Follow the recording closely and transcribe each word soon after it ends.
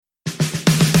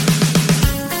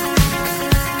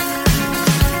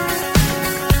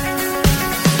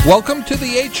Welcome to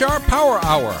the HR Power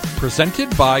Hour,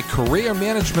 presented by Career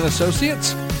Management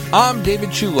Associates. I'm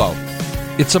David Chulo.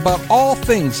 It's about all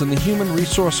things in the human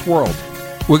resource world.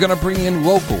 We're going to bring in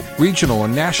local, regional,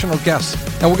 and national guests,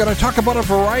 and we're going to talk about a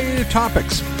variety of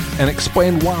topics and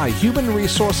explain why human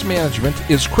resource management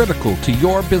is critical to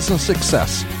your business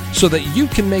success so that you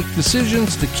can make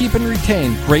decisions to keep and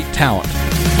retain great talent.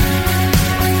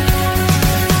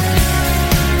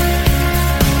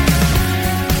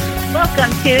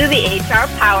 Welcome to the HR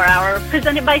Power Hour,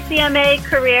 presented by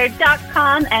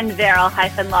CMAcareer.com and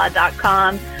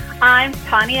Veril-Law.com. I'm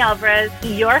Tani Alvarez,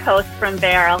 your host from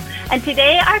Veril, and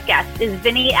today our guest is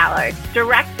Vinny Allard,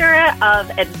 Director of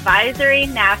Advisory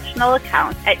National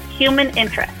Accounts at Human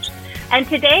Interest. And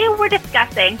today we're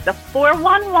discussing the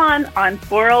 411 on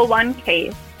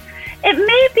 401ks. It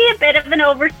may be a bit of an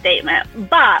overstatement,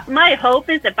 but my hope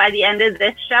is that by the end of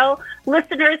this show,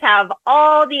 listeners have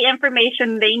all the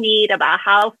information they need about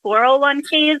how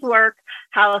 401ks work,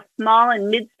 how small and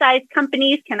mid-sized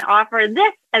companies can offer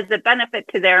this as a benefit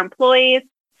to their employees,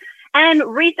 and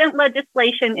recent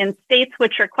legislation in states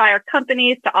which require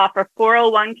companies to offer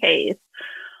 401ks.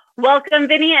 Welcome,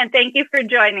 Vinny, and thank you for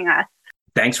joining us.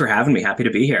 Thanks for having me. Happy to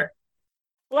be here.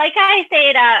 Like I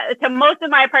say to most of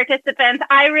my participants,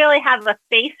 I really have a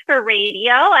face for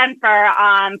radio and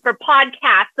for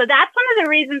podcasts. So that's one of the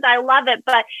reasons I love it.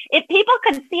 But if people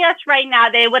could see us right now,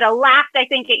 they would have laughed, I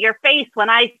think, at your face when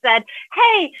I said,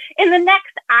 hey, in the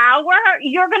next hour,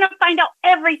 you're going to find out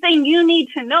everything you need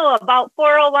to know about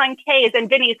 401ks. And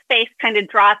Vinny's face kind of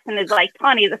drops and is like,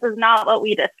 Tony, this is not what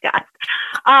we discussed.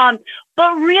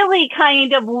 But really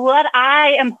kind of what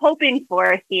I am hoping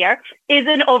for here is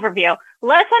an overview.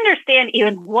 Let's understand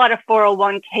even what a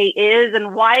 401k is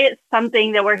and why it's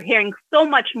something that we're hearing so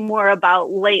much more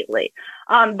about lately.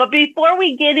 But before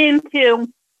we get into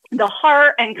the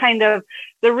heart and kind of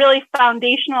the really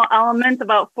foundational elements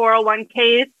about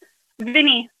 401ks,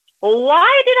 Vinny,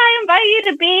 why did I invite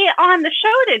you to be on the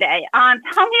show today?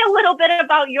 Tell me a little bit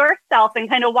about yourself and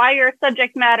kind of why you're a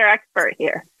subject matter expert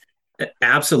here.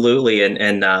 Absolutely,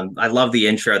 and I love the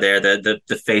intro there.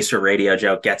 The face for radio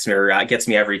joke gets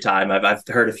me every time. I've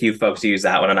heard a few folks use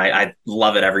that one, and I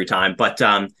love it every time. But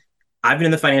I've been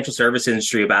in the financial service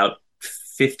industry about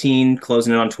 15,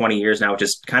 closing in on 20 years now, which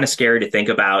is kind of scary to think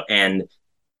about. And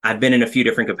I've been in a few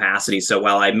different capacities. So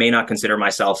while I may not consider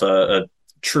myself a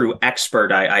true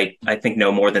expert, I think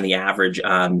know more than the average.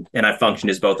 And I've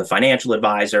functioned as both a financial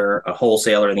advisor, a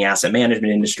wholesaler in the asset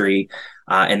management industry,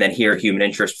 and then here at Human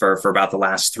Interest for about the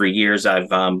last 3 years. I've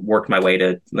worked my way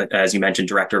to, as you mentioned,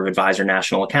 Director of Advisor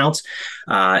National Accounts.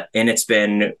 And it's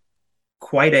been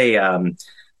quite a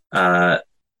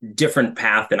different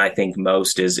path than I think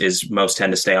most most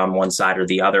tend to stay on one side or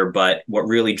the other. But what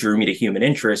really drew me to Human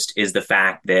Interest is the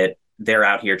fact that they're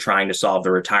out here trying to solve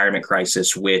the retirement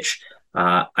crisis, which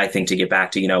I think, to get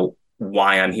back to,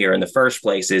 why I'm here in the first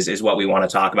place is what we want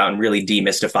to talk about and really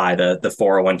demystify the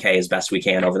 401k as best we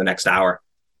can over the next hour.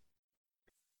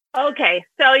 Okay,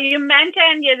 so you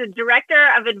mentioned you're the Director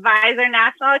of Advisor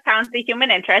National Accounts at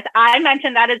Human Interest. I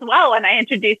mentioned that as well when I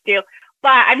introduced you,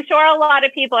 but I'm sure a lot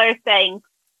of people are saying,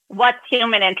 what's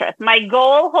Human Interest? My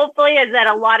goal, hopefully, is that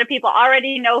a lot of people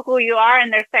already know who you are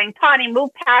and they're saying, Tani, move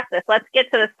past this. Let's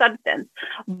get to the substance.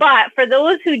 But for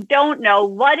those who don't know,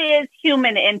 what is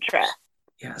Human Interest?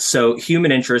 Yeah, so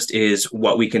Human Interest is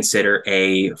what we consider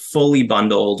a fully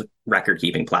bundled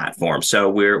record-keeping platform. So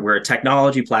we're a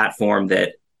technology platform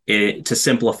that, to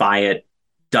simplify it,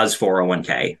 does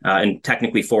 401k and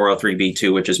technically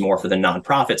 403b2, which is more for the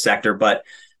nonprofit sector. But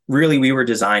really, we were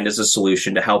designed as a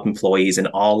solution to help employees in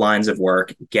all lines of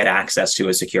work get access to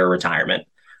a secure retirement.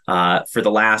 For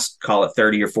the last, call it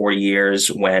 30 or 40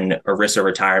 years, when ERISA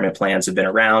retirement plans have been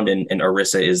around, and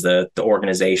ERISA is the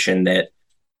organization that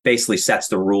basically sets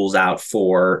the rules out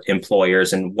for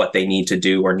employers and what they need to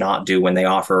do or not do when they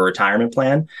offer a retirement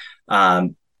plan.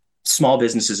 Small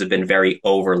businesses have been very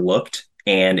overlooked,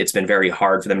 and it's been very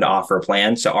hard for them to offer a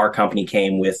plan. So our company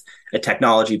came with a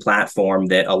technology platform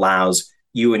that allows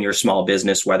you and your small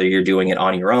business, whether you're doing it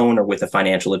on your own or with a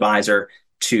financial advisor,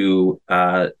 to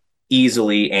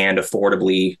easily and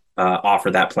affordably offer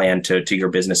that plan to your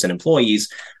business and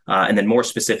employees. And then more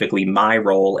specifically, my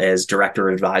role as Director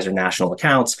of Advisor National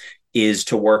Accounts is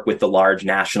to work with the large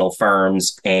national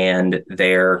firms and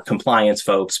their compliance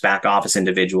folks, back office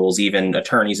individuals, even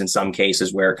attorneys in some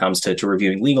cases where it comes to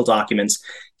reviewing legal documents,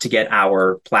 to get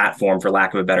our platform, for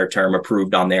lack of a better term,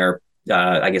 approved on their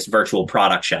virtual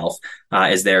product shelf,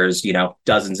 as there's,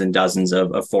 dozens and dozens of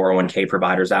 401k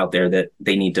providers out there that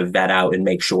they need to vet out and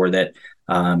make sure that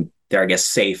they're,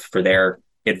 safe for their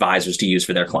advisors to use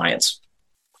for their clients.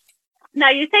 Now,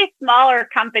 you say smaller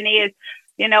companies.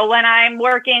 When I'm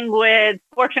working with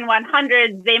Fortune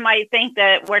 100, they might think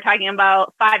that we're talking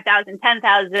about 5,000,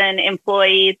 10,000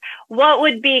 employees. What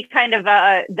would be kind of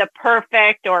the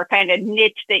perfect or kind of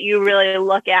niche that you really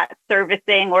look at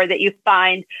servicing, or that you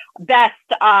find best,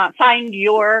 find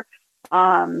your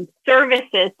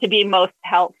services to be most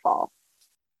helpful?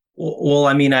 Well,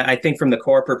 I mean, I think from the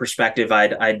corporate perspective,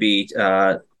 I'd be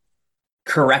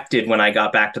corrected when I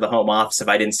got back to the home office if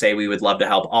I didn't say we would love to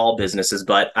help all businesses.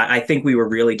 But I think we were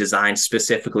really designed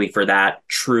specifically for that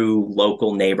true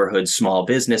local neighborhood small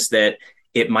business, that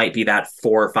it might be that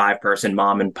 4 or 5 person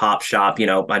mom and pop shop.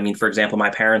 I mean, for example, my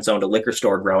parents owned a liquor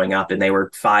store growing up, and they were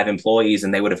 5 employees,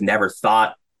 and they would have never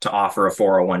thought to offer a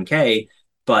 401k.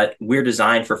 But we're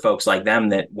designed for folks like them,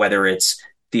 that whether it's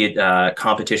the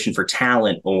competition for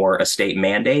talent or a state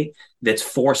mandate that's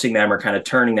forcing them or kind of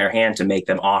turning their hand to make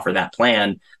them offer that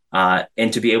plan,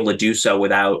 and to be able to do so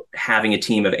without having a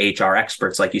team of HR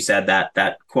experts, like you said,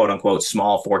 that quote unquote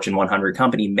small Fortune 100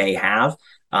 company may have,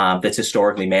 that's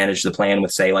historically managed the plan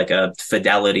with, say, like a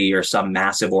Fidelity or some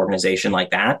massive organization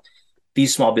like that.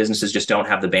 These small businesses just don't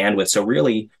have the bandwidth. So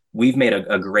really, we've made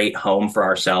a great home for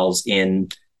ourselves in,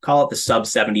 call it the sub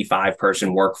 75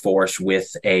 person workforce,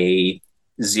 with a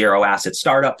 0 asset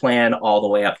startup plan all the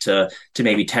way up to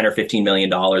maybe 10 or $15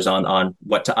 million on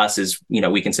what to us is,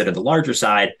 we consider the larger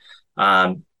side.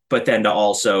 But then to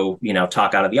also,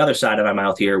 talk out of the other side of my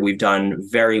mouth here, we've done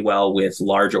very well with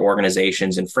larger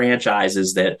organizations and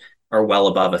franchises that are well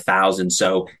above 1,000.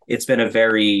 So it's been a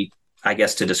very, I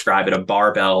guess to describe it, a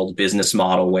barbell business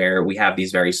model, where we have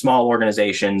these very small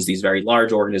organizations, these very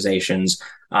large organizations,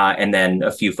 and then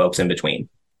a few folks in between.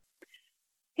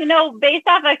 Based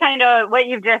off of kind of what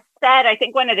you've just said, I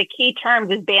think one of the key terms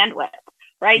is bandwidth,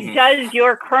 right? Mm-hmm. Does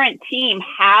your current team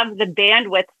have the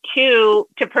bandwidth to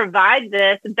provide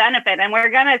this benefit? And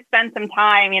we're going to spend some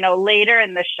time, later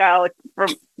in the show for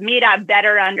me to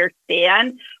better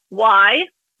understand why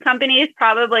companies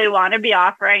probably want to be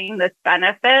offering this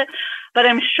benefit. But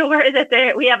I'm sure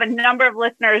that we have a number of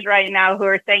listeners right now who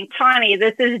are saying, Tawny,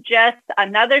 this is just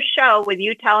another show with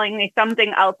you telling me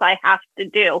something else I have to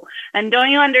do. And don't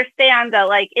you understand that,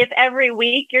 like, if every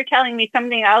week you're telling me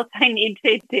something else I need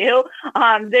to do,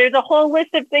 there's a whole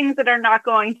list of things that are not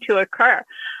going to occur.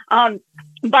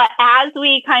 But as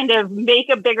we kind of make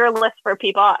a bigger list for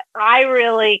people, I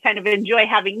really kind of enjoy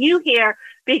having you here,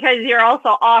 because you're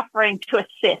also offering to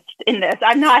assist in this.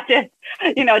 I'm not just,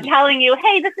 telling you,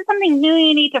 hey, this is something new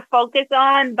you need to focus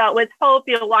on, but with hope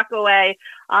you'll walk away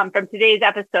from today's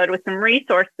episode with some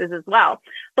resources as well.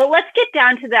 But let's get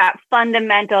down to that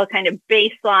fundamental kind of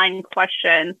baseline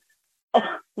question.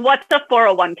 What's a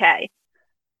 401k?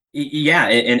 Yeah,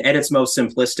 and at its most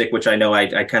simplistic, which I know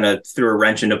I kind of threw a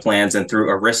wrench into plans and threw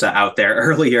Arissa out there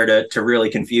earlier to really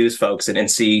confuse folks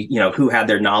and see, who had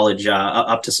their knowledge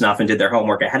up to snuff and did their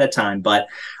homework ahead of time. But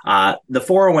the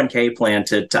 401k plan,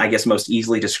 to I guess most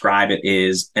easily describe it,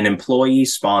 is an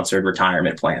employee-sponsored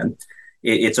retirement plan.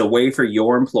 It's a way for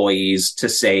your employees to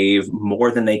save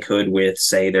more than they could with,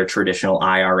 say, their traditional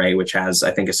IRA, which has,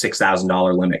 I think, a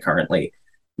 $6,000 limit currently.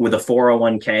 With a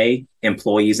 401k,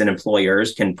 employees and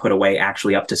employers can put away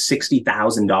actually up to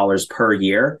 $60,000 per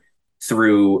year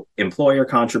through employer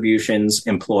contributions,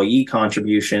 employee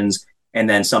contributions, and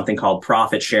then something called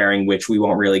profit sharing, which we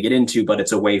won't really get into, but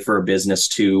it's a way for a business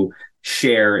to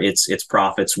share its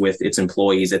profits with its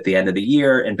employees at the end of the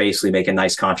year and basically make a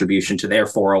nice contribution to their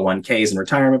 401ks and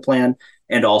retirement plan,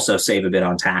 and also save a bit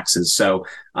on taxes. So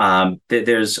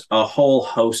there's a whole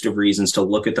host of reasons to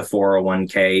look at the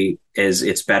 401k as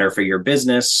it's better for your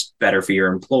business, better for your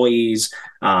employees.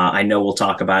 I know we'll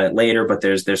talk about it later, but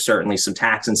there's certainly some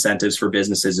tax incentives for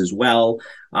businesses as well.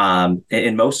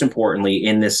 And most importantly,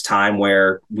 in this time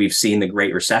where we've seen the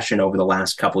Great Recession over the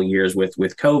last couple of years with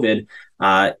COVID,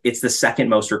 it's the second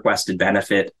most requested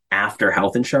benefit after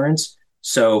health insurance.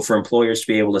 So for employers to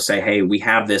be able to say, hey, we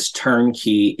have this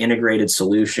turnkey integrated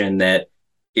solution that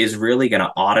is really going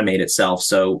to automate itself.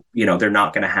 So, they're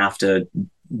not going to have to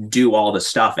do all the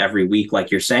stuff every week,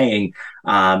 like you're saying.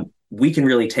 We can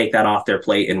really take that off their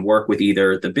plate and work with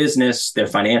either the business, their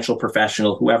financial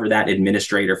professional, whoever that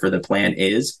administrator for the plan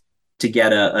is, to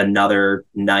get another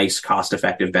nice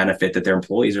cost-effective benefit that their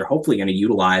employees are hopefully going to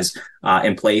utilize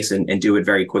in place and do it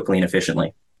very quickly and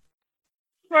efficiently.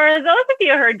 For those of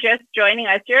you who are just joining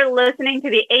us, you're listening to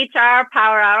the HR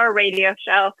Power Hour radio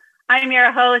show. I'm your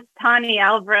host, Tawny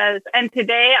Alvarez, and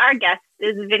today our guest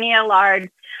is Vinny Allard,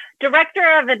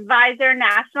 Director of Advisor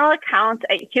National Accounts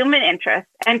at Human Interest.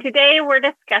 And today we're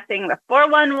discussing the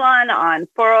 411 on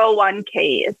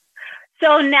 401ks.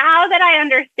 So now that I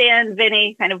understand,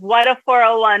 Vinny, kind of what a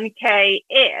 401k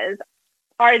is,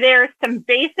 are there some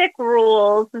basic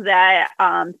rules that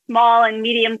small and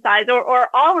medium size or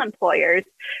all employers,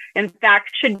 in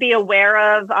fact, should be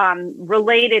aware of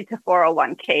related to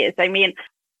 401ks? I mean,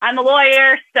 I'm a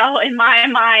lawyer, so in my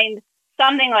mind,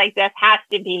 something like this has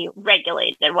to be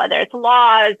regulated, whether it's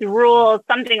laws, rules,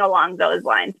 something along those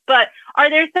lines. But are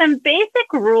there some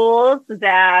basic rules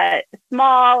that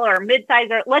small or mid-size,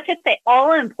 or let's just say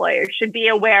all employers should be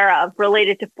aware of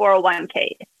related to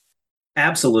 401ks?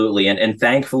 Absolutely. And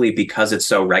thankfully, because it's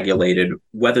so regulated,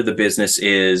 whether the business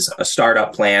is a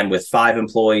startup plan with 5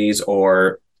 employees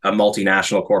or a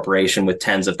multinational corporation with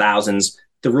tens of thousands,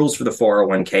 the rules for the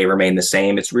 401k remain the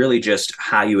same. It's really just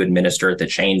how you administer it that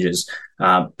changes.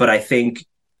 But I think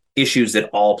issues that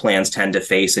all plans tend to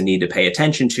face and need to pay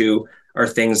attention to are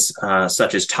things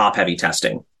such as top-heavy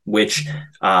testing, which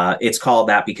it's called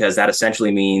that because that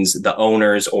essentially means the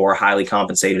owners or highly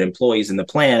compensated employees in the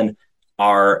plan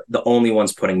are the only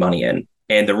ones putting money in.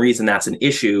 And the reason that's an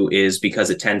issue is because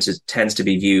it tends to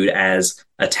be viewed as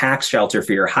a tax shelter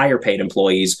for your higher paid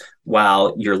employees,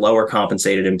 while your lower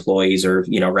compensated employees or,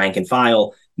 rank and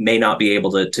file may not be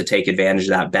able to take advantage of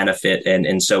that benefit.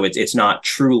 And so it's not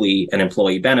truly an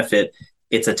employee benefit.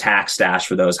 It's a tax stash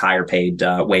for those higher paid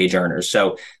wage earners.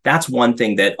 So that's one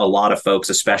thing that a lot of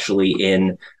folks, especially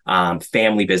in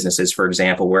family businesses, for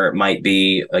example, where it might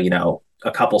be, a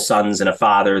couple sons and a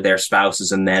father, their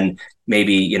spouses, and then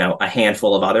maybe, a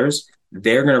handful of others,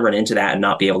 they're going to run into that and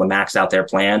not be able to max out their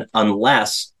plan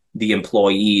unless the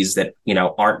employees that,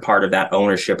 aren't part of that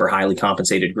ownership or highly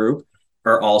compensated group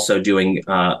are also doing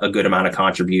a good amount of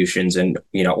contributions and,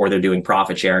 or they're doing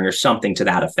profit sharing or something to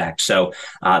that effect. So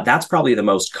that's probably the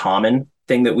most common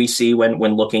thing that we see when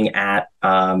looking at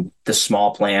the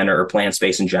small plan or plan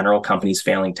space in general, companies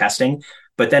failing testing.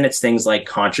 But then it's things like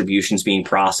contributions being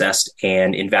processed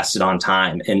and invested on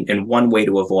time. And one way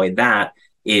to avoid that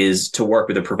is to work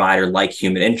with a provider like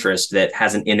Human Interest that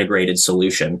has an integrated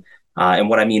solution. And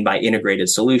what I mean by integrated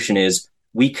solution is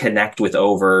we connect with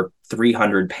over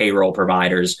 300 payroll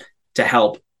providers to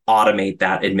help automate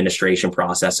that administration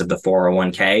process of the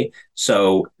 401k.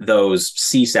 So those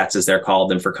CSETs, as they're called,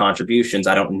 them for contributions,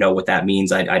 I don't know what that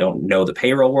means. I don't know the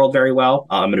payroll world very well.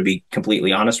 I'm going to be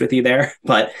completely honest with you there,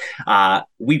 but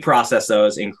we process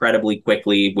those incredibly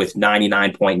quickly with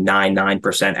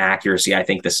 99.99% accuracy. I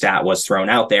think the stat was thrown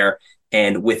out there.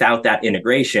 And without that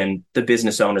integration, the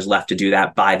business owner's left to do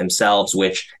that by themselves,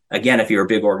 which again, if you're a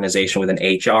big organization with an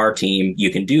HR team,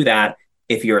 you can do that.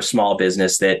 If you're a small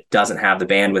business that doesn't have the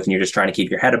bandwidth and you're just trying to keep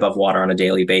your head above water on a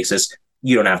daily basis,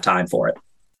 you don't have time for it.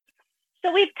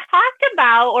 So we've talked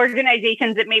about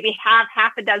organizations that maybe have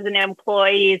half a dozen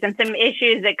employees and some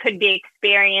issues that could be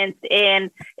experienced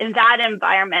in that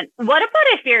environment. What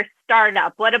about if you're a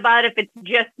startup? What about if it's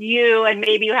just you and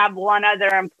maybe you have one other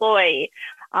employee?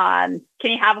 Can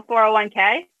you have a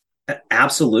 401k?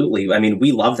 Absolutely. I mean,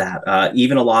 we love that.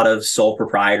 Even a lot of sole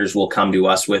proprietors will come to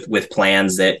us with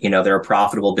plans that, they're a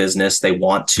profitable business. They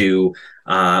want to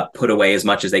put away as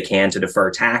much as they can to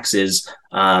defer taxes.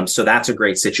 So that's a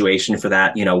great situation for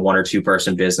that, 1 or 2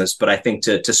 person business. But I think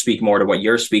to speak more to what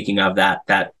you're speaking of,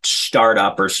 that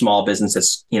startup or small business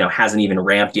that's, hasn't even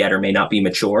ramped yet or may not be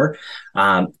mature,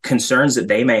 concerns that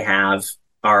they may have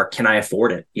are, can I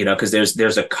afford it? Because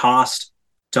there's a cost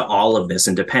to all of this.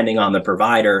 And depending on the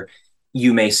provider,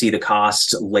 you may see the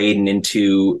costs laden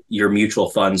into your mutual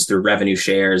funds through revenue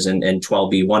shares and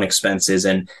 12B1 expenses.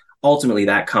 And ultimately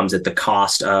that comes at the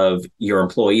cost of your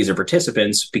employees or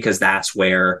participants, because that's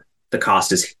where the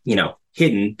cost is,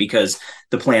 hidden, because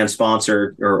the plan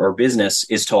sponsor or business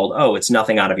is told, oh, it's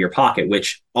nothing out of your pocket,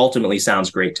 which ultimately sounds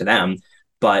great to them.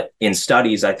 But in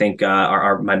studies, I think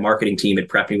my marketing team had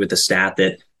prepped me with the stat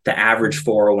that the average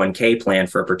 401k plan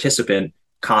for a participant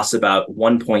costs about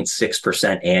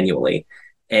 1.6% annually.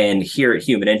 And here at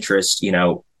Human Interest,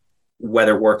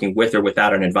 whether working with or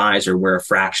without an advisor, we're a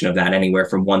fraction of that, anywhere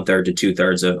from 1/3 to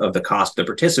 2/3 of the cost of the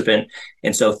participant.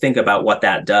 And so think about what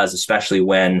that does, especially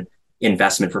when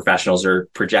investment professionals are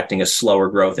projecting a slower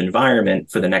growth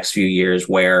environment for the next few years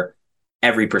where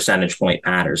every percentage point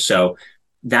matters. So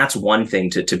that's one thing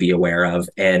to be aware of.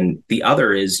 And the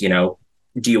other is,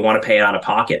 do you want to pay it out of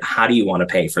pocket? How do you want to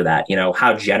pay for that?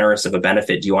 How generous of a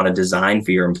benefit do you want to design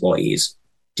for your employees?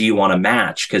 Do you want to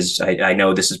match? Because I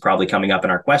know this is probably coming up in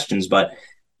our questions, but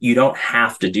you don't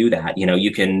have to do that.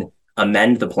 You can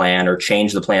amend the plan or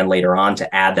change the plan later on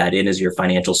to add that in as your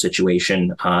financial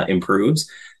situation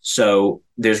improves. So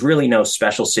there's really no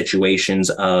special situations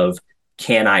of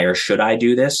can I or should I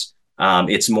do this?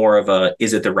 It's more of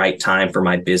is it the right time for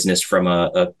my business from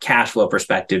a cash flow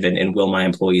perspective, and will my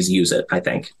employees use it, I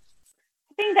think.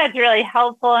 I think that's really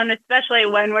helpful. And especially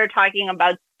when we're talking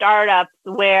about startups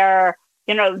where,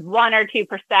 1 or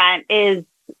 2% is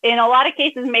in a lot of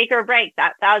cases make or break.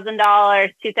 That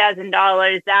 $1,000,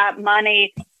 $2,000, that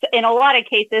money in a lot of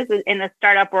cases in the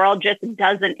startup world just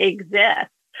doesn't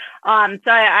exist. So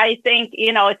I think,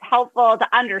 it's helpful to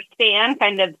understand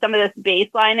kind of some of this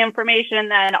baseline information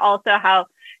and then also how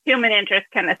human interest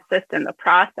can assist in the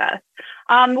process.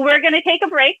 We're going to take a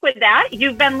break with that.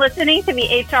 You've been listening to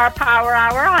the HR Power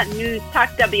Hour on News Talk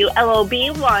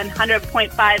WLOB 100.5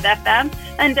 FM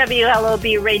and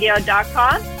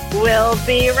WLOBradio.com. We'll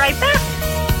be right back.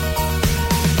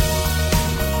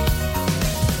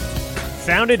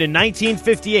 Founded in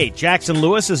 1958, Jackson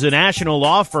Lewis is a national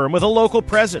law firm with a local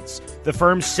presence. The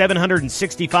firm's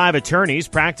 765 attorneys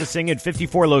practicing in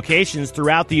 54 locations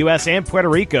throughout the U.S. and Puerto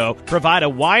Rico provide a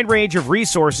wide range of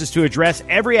resources to address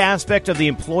every aspect of the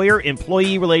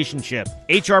employer-employee relationship.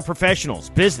 HR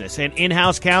professionals, business and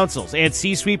in-house counsels, and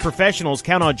C-suite professionals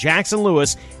count on Jackson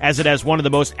Lewis as it has one of the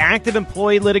most active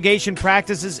employee litigation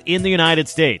practices in the United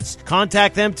States.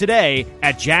 Contact them today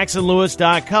at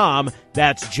jacksonlewis.com.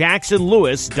 That's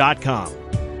jacksonlewis.com.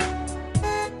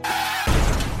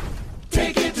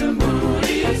 Take it to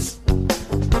Moody's.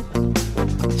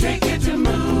 Take it to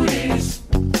Moody's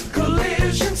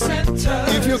Collision Center.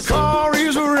 If your car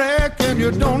is a wreck and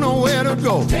you don't know where to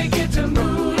go, take it to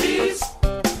Moody's.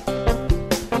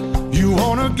 You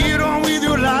want to get on with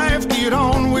your life, get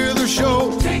on with the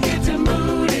show. Take it to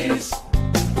Moody's.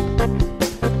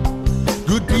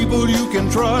 Good people you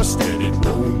can trust and it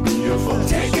won't be a fuss.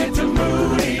 Take it to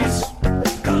Moody's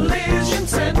Collision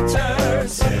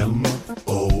Centers.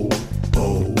 M-O-O-D-Y.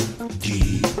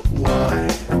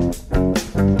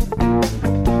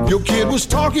 Your kid was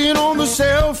talking on the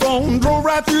cell phone, drove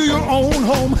right through your own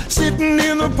home, sitting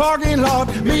in the parking lot.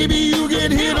 Maybe you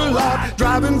get hit a lot,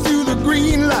 driving through the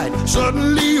green light.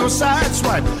 Suddenly your side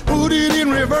swipe, put it in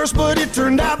reverse, but it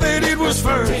turned out that it was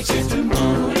first. Take it to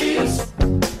Moody's.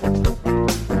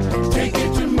 Take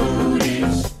it to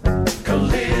Moody's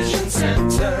Collision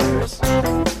Centers.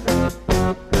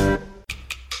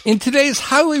 In today's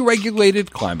highly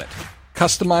regulated climate,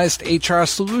 customized HR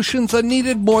solutions are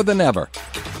needed more than ever.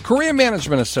 Career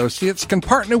Management Associates can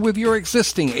partner with your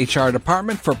existing HR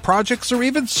department for projects or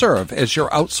even serve as your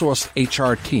outsourced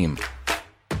HR team.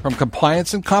 From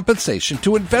compliance and compensation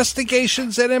to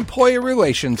investigations and employer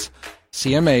relations,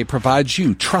 CMA provides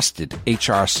you trusted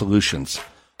HR solutions.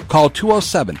 Call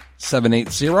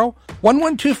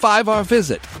 207-780-1125 or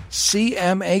visit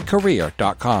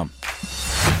cmacareer.com.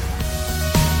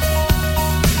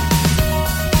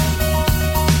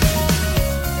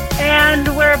 And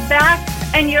we're back,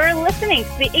 and you're listening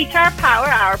to the HR Power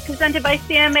Hour presented by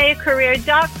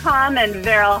CMAcareer.com and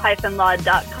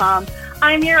Veril-Law.com.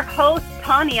 I'm your host,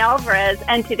 Tawny Alvarez,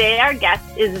 and today our guest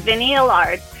is Vinny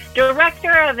Allard,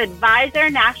 Director of Advisor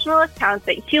National Accounts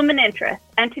at Human Interest.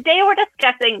 And today we're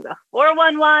discussing the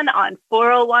 411 on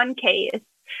 401ks.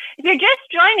 If you're just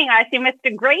joining us, you missed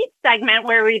a great segment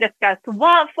where we discussed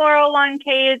what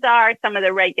 401ks are, some of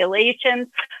the regulations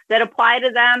that apply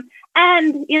to them,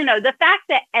 and, the fact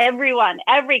that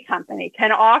every company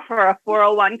can offer a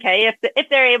 401k if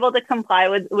they're able to comply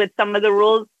with some of the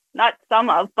rules, not some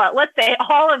of, but let's say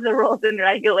all of the rules and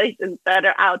regulations that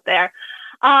are out there.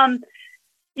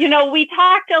 We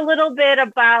talked a little bit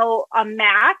about a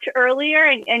match earlier,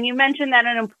 and you mentioned that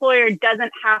an employer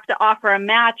doesn't have to offer a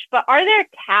match, but are there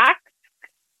tax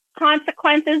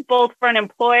consequences both for an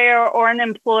employer or an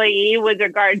employee with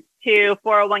regards to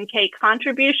 401k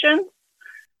contributions?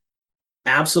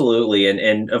 Absolutely.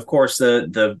 And of course,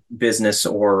 the business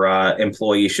or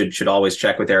employee should always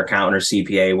check with their accountant or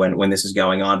CPA when this is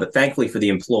going on. But thankfully for the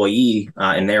employee,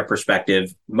 in their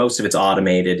perspective, most of it's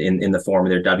automated in the form of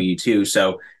their W-2.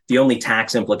 So the only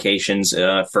tax implications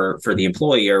for the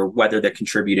employee are whether they're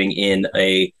contributing in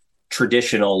a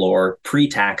traditional or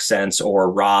pre-tax sense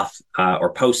or Roth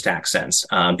or post-tax sense,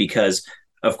 because,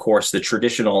 of course, the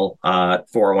traditional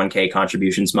 401k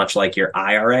contributions, much like your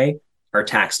IRA, are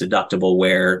tax deductible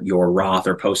where your Roth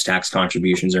or post-tax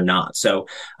contributions are not. So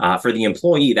for the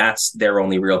employee, that's their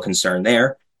only real concern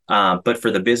there. But for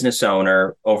the business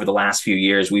owner, over the last few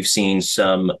years, we've seen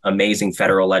some amazing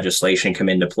federal legislation come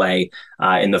into play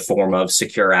in the form of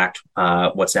Secure Act,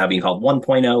 what's now being called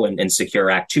 1.0 and Secure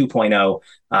Act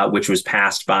 2.0, which was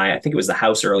passed by, I think it was the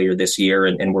House earlier this year,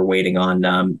 and we're waiting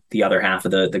on the other half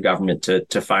of the government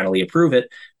to finally approve it.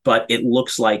 But it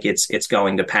looks like it's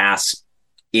going to pass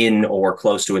in or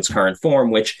close to its current form,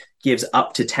 which gives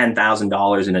up to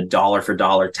 $10,000 in a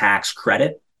dollar-for-dollar tax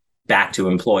credit back to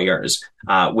employers,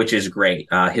 which is great.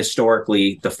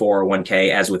 Historically, the 401k,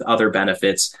 as with other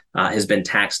benefits, has been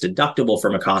tax deductible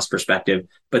from a cost perspective,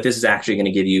 but this is actually going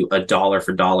to give you a dollar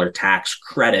for dollar tax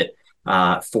credit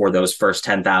for those first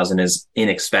 10,000 as in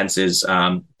expenses,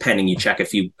 pending you check a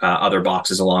few other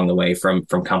boxes along the way from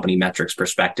company metrics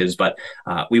perspectives. But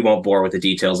we won't bore with the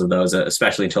details of those,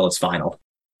 especially until it's final.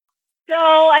 So,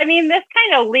 I mean, this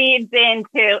kind of leads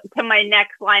into my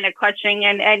next line of questioning,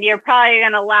 and you're probably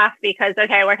going to laugh because,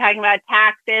 okay, we're talking about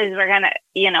taxes. We're going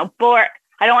to, bore.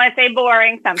 I don't want to say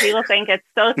boring. Some people think it's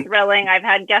so thrilling. I've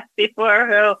had guests before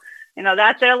who,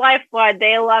 that's their lifeblood.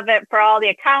 They love it. For all the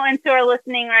accountants who are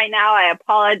listening right now, I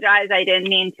apologize. I didn't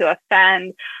mean to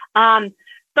offend.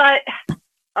 But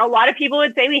a lot of people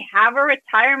would say we have a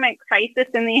retirement crisis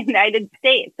in the United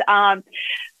States.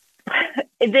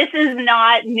 This is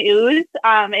not news,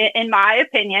 in my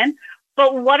opinion,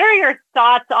 but what are your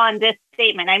thoughts on this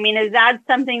statement? I mean, is that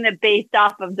something that based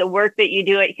off of the work that you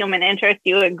do at Human Interest,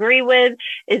 you agree with?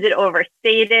 Is it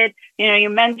overstated? You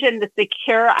mentioned the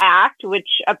Secure Act,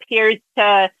 which appears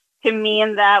to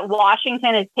mean that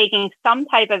Washington is taking some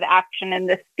type of action in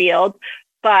this field.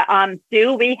 But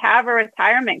do we have a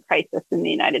retirement crisis in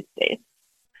the United States?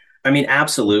 I mean,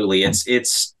 absolutely.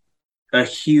 It's a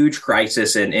huge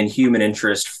crisis in human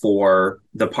interest for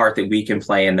the part that we can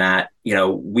play in that.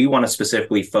 We want to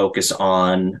specifically focus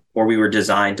on, or we were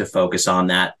designed to focus on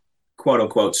that quote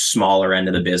unquote smaller end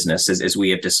of the business, as we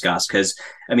have discussed. Because,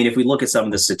 I mean, if we look at some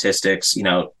of the statistics,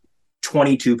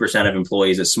 22% of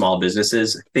employees at small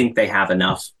businesses think they have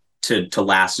enough to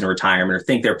last in retirement, or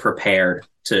think they're prepared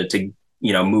to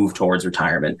move towards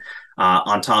retirement,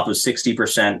 on top of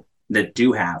 60% that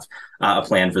do have a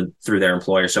plan through their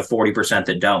employer. So 40%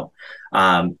 that don't.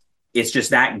 It's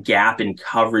just that gap in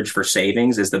coverage for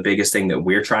savings is the biggest thing that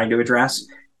we're trying to address.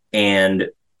 And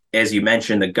as you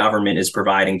mentioned, the government is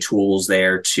providing tools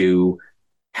there to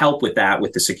help with that,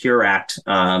 with the Secure Act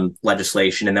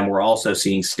legislation. And then we're also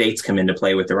seeing states come into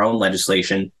play with their own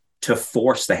legislation to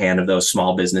force the hand of those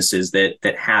small businesses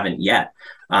that haven't yet,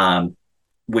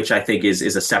 which I think is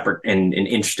a separate and an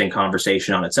interesting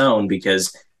conversation on its own,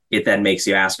 because it then makes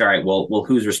you ask, all right, well,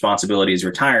 whose responsibility is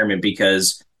retirement?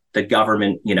 Because the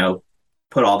government,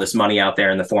 put all this money out there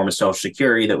in the form of Social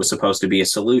Security that was supposed to be a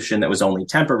solution that was only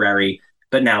temporary,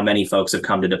 but now many folks have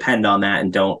come to depend on that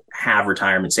and don't have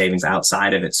retirement savings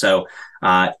outside of it. So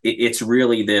it's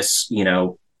really this,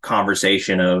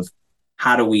 conversation of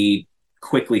how do we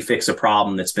quickly fix a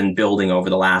problem that's been building over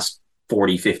the last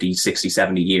 40, 50, 60,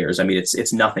 70 years. I mean,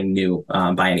 it's nothing new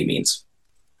by any means.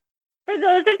 For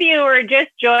those of you who are just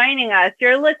joining us,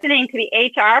 you're listening to the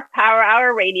HR Power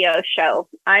Hour radio show.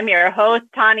 I'm your host,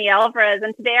 Tani Alvarez,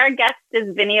 and today our guest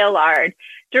is Vinny Allard,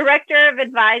 Director of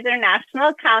Advisor National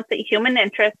Accounts at Human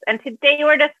Interest, and today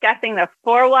we're discussing the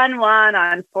 411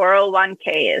 on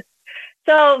 401ks.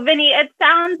 So, Vinny, it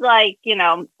sounds like,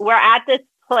 we're at this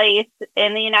place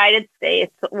in the United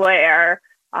States where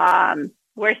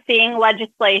we're seeing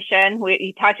legislation.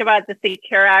 You talked about the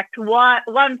Secure Act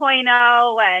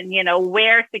 1.0 and,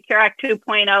 where Secure Act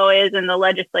 2.0 is in the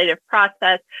legislative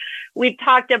process. We've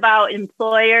talked about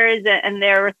employers and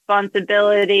their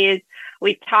responsibilities.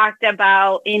 We've talked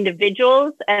about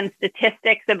individuals and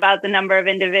statistics about the number of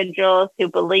individuals who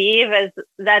believe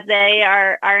that they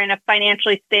are in a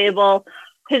financially stable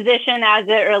position as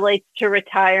it relates to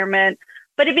retirement.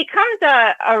 But it becomes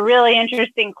a really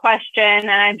interesting question, and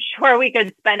I'm sure we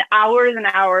could spend hours and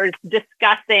hours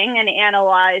discussing and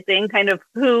analyzing kind of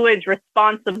who is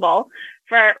responsible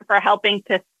for helping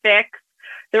to fix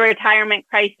the retirement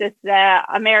crisis that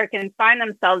Americans find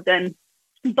themselves in.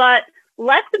 But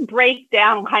let's break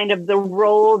down kind of the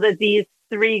role that these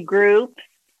three groups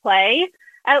play,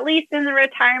 at least in the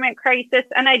retirement crisis.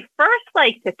 And I'd first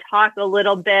like to talk a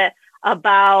little bit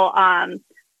about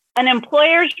an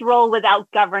employer's role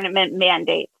without government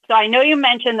mandates. So I know you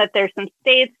mentioned that there's some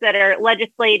states that are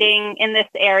legislating in this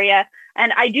area,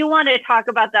 and I do want to talk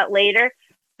about that later.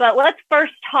 But let's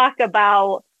first talk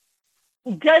about,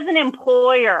 does an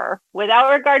employer,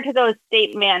 without regard to those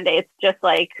state mandates, just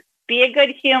like be a good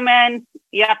human,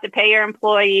 you have to pay your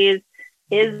employees,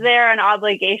 is there an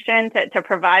obligation to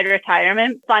provide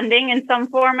retirement funding in some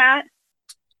format?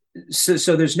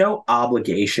 So there's no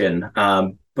obligation.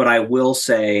 But I will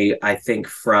say, I think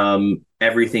from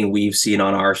everything we've seen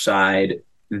on our side,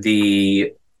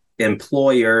 the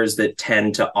employers that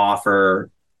tend to offer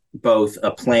both a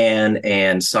plan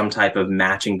and some type of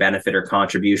matching benefit or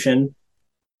contribution,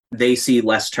 they see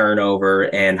less turnover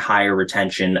and higher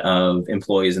retention of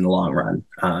employees in the long run.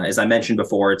 As I mentioned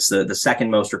before, it's the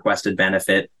second most requested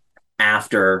benefit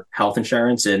after health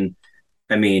insurance. And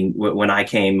I mean, when I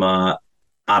came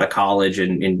out of college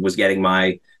and was getting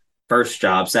my first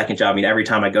job, second job. I mean, every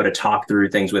time I go to talk through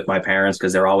things with my parents,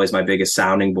 because they're always my biggest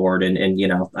sounding board, and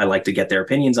I like to get their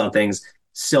opinions on things.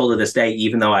 Still to this day,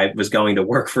 even though I was going to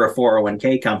work for a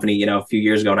 401k company, a few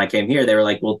years ago when I came here, they were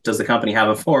like, well, does the company have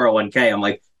a 401k? I'm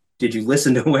like, did you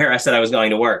listen to where I said I was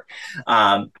going to work?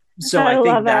 So I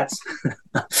think that's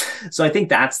so I think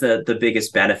that's the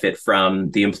biggest benefit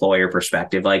from the employer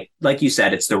perspective. Like you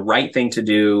said, it's the right thing to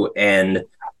do. And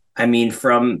I mean,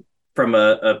 from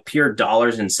a pure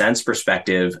dollars and cents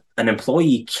perspective, an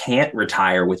employee can't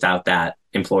retire without that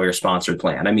employer sponsored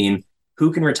plan. I mean,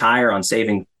 who can retire on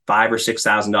saving $5,000 or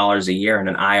 $6,000 a year in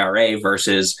an IRA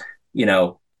versus,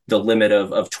 the limit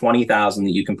of 20,000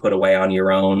 that you can put away on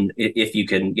your own if you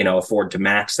can, afford to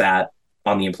max that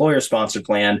on the employer sponsored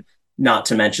plan, not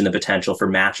to mention the potential for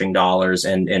matching dollars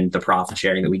and the profit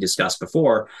sharing that we discussed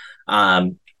before.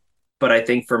 But I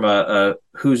think from a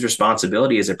whose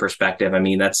responsibility is a perspective, I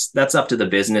mean, that's up to the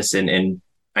business and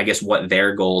I guess what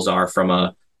their goals are from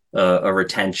a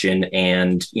retention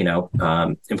and,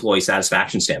 employee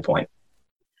satisfaction standpoint.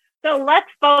 So let's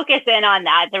focus in on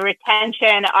that, the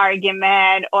retention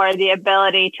argument or the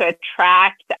ability to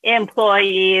attract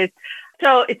employees.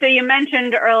 So you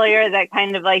mentioned earlier that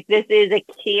kind of like this is a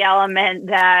key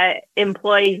element that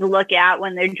employees look at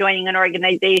when they're joining an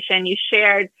organization. You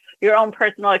shared your own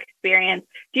personal experience.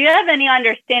 Do you have any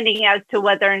understanding as to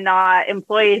whether or not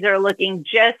employees are looking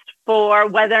just for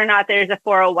whether or not there's a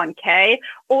 401k,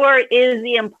 or is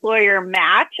the employer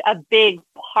match a big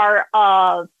part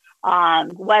of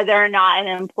whether or not an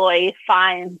employee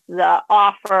finds the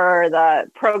offer or the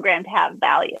program to have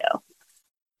value?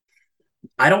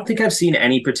 I don't think I've seen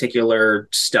any particular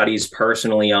studies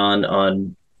personally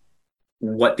on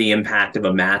what the impact of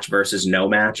a match versus no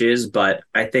match is. But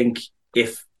I think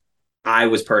if I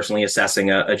was personally assessing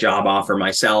a job offer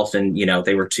myself and,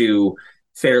 they were two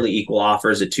fairly equal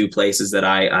offers at two places that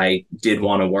I did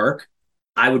want to work,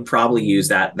 I would probably use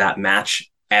that match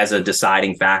as a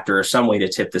deciding factor or some way to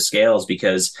tip the scales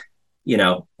because,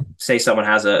 say someone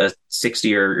has a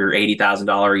 $60,000 or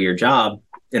 $80,000 a year job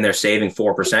and they're saving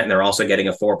 4% and they're also getting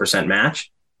a 4%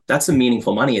 match. That's some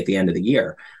meaningful money at the end of the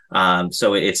year.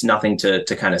 So it's nothing to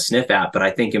kind of sniff at, but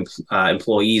I think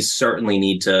employees certainly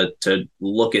need to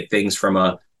look at things from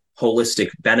a holistic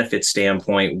benefit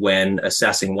standpoint when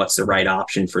assessing what's the right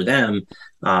option for them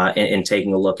and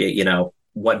taking a look at,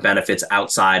 what benefits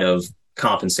outside of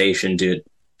compensation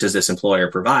does this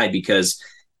employer provide? Because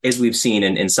as we've seen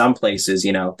in some places,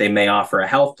 they may offer a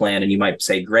health plan and you might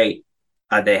say, great,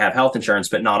 they have health insurance,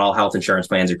 but not all health insurance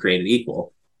plans are created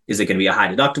equal. Is it going to be a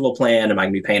high deductible plan? Am I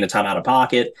going to be paying a ton out of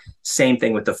pocket? Same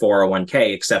thing with the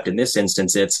 401k, except in this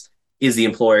instance, is the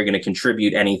employer going to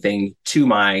contribute anything to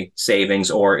my savings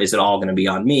or is it all going to be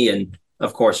on me? And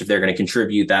of course, if they're going to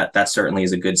contribute, that certainly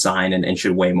is a good sign and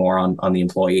should weigh more on the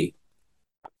employee.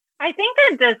 I think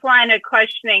that this line of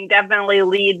questioning definitely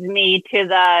leads me to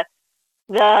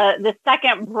the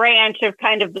second branch of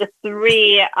kind of the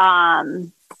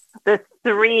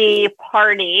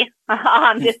three-party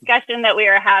discussion that we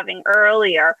were having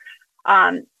earlier.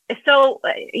 So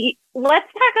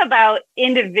let's talk about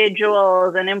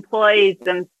individuals and employees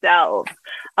themselves.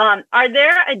 Are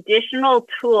there additional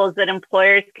tools that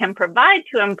employers can provide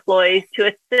to employees to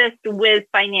assist with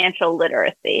financial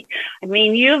literacy? I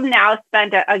mean, you've now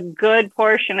spent a good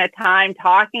portion of time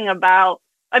talking about,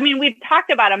 we've talked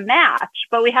about a match,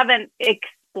 but we haven't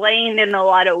explained in a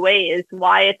lot of ways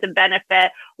why it's a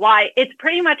benefit, why it's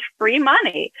pretty much free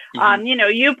money. Mm-hmm.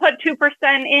 You put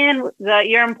 2% in,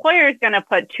 your employer is going to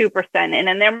put 2% in,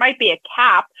 and there might be a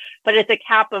cap, but it's a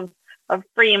cap of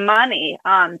free money.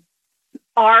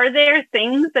 Are there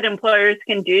things that employers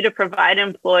can do to provide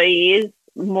employees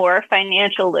more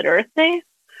financial literacy?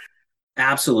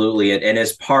 Absolutely. And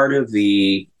as part of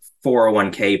the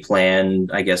 401k plan,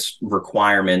 I guess,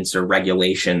 requirements or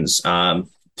regulations,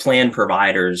 plan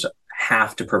providers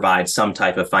have to provide some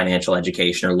type of financial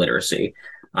education or literacy.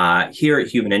 Here at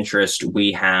Human Interest,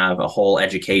 we have a whole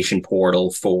education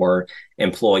portal for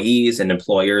employees and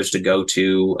employers to go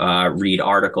to, read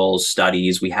articles,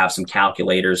 studies. We have some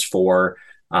calculators for,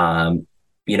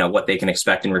 what they can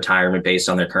expect in retirement based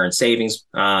on their current savings,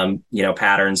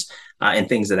 patterns and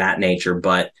things of that nature.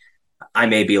 But I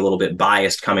may be a little bit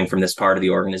biased coming from this part of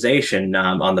the organization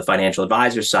on the financial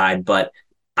advisor side, but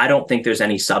I don't think there's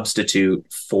any substitute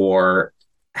for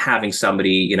having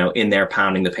somebody, in there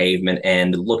pounding the pavement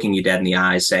and looking you dead in the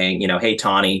eyes saying, hey,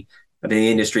 Tawny, I've been in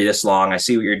the industry this long. I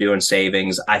see what you're doing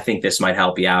savings. I think this might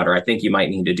help you out, or I think you might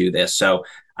need to do this. So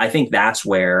I think that's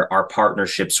where our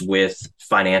partnerships with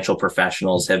financial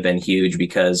professionals have been huge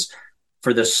because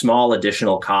for the small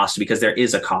additional cost, because there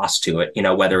is a cost to it,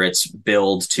 whether it's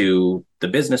billed to the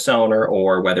business owner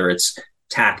or whether it's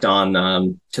tacked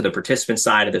on to the participant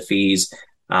side of the fees,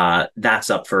 that's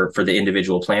up for the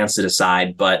individual plans to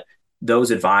decide. But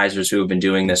those advisors who have been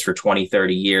doing this for 20,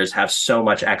 30 years have so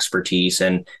much expertise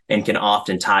and can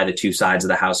often tie the two sides of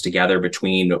the house together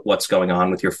between what's going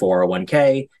on with your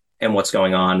 401k and what's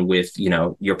going on with,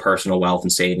 your personal wealth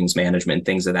and savings management and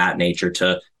things of that nature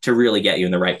to really get you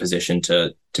in the right position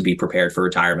to be prepared for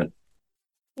retirement.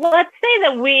 Well, let's say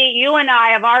that you and I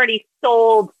have already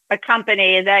sold a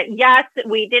company that, yes,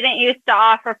 we didn't used to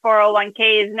offer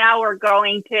 401ks. Now we're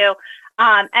going to,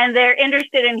 and they're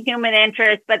interested in human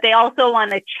interest, but they also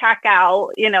want to check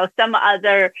out, some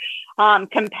other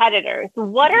competitors.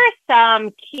 What are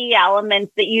some key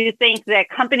elements that you think that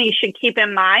companies should keep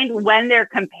in mind when they're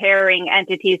comparing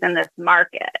entities in this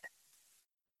market?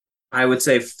 I would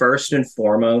say first and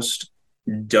foremost,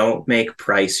 don't make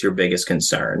price your biggest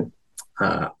concern.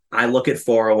 I look at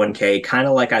 401k kind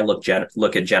of like I look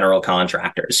at general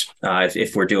contractors.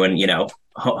 If we're doing,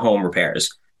 home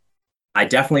repairs, I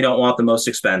definitely don't want the most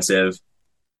expensive,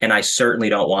 and I certainly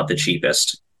don't want the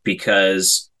cheapest,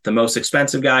 because the most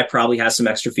expensive guy probably has some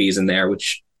extra fees in there,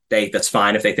 which that's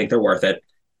fine if they think they're worth it.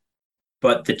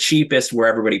 But the cheapest, where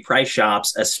everybody price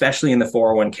shops, especially in the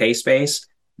 401k space,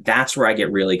 that's where I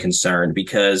get really concerned,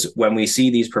 because when we see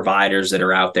these providers that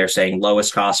are out there saying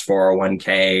lowest cost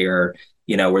 401k, or,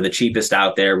 we're the cheapest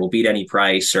out there, we'll beat any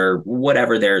price, or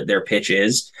whatever their pitch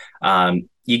is,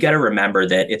 you got to remember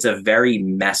that it's a very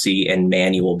messy and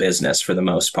manual business for the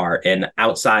most part. And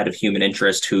outside of human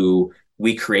interest, who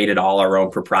we created all our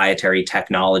own proprietary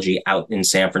technology out in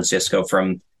San Francisco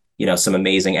from, some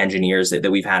amazing engineers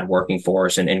that we've had working for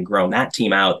us and grown that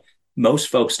team out. Most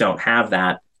folks don't have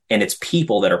that. And it's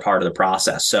people that are part of the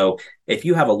process. So if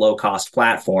you have a low cost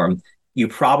platform, you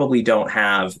probably don't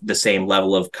have the same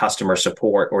level of customer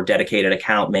support or dedicated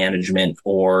account management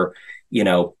or,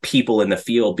 people in the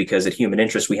field, because at Human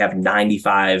Interest, we have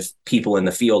 95 people in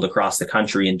the field across the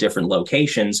country in different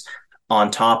locations,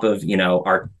 on top of,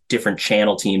 our different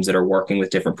channel teams that are working with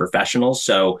different professionals.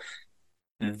 So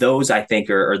those, I think,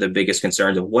 are the biggest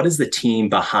concerns of what does the team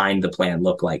behind the plan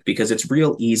look like? Because it's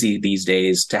real easy these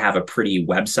days to have a pretty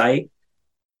website.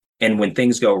 And when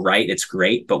things go right, it's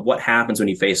great. But what happens when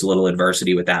you face a little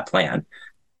adversity with that plan?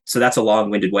 So that's a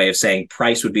long-winded way of saying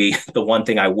price would be the one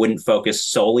thing I wouldn't focus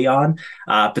solely on.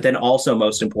 But then also,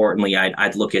 most importantly,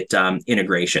 I'd look at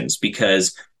integrations,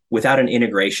 because without an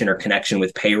integration or connection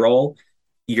with payroll,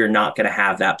 you're not going to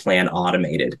have that plan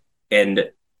automated.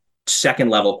 And second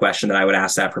level question that I would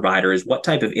ask that provider is, what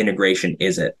type of integration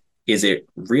is it? Is it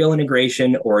real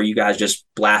integration, or are you guys just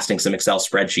blasting some Excel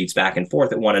spreadsheets back and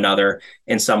forth at one another,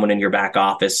 and someone in your back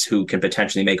office who can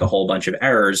potentially make a whole bunch of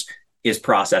errors is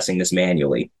processing this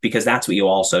manually? Because that's what you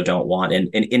also don't want. And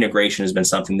integration has been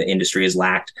something the industry has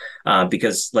lacked,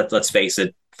 because let's face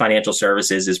it, financial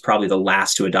services is probably the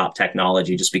last to adopt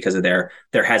technology just because of their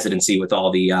hesitancy with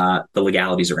all the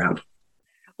legalities around.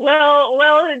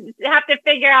 We'll have to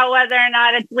figure out whether or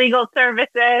not it's legal services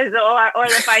or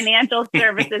the financial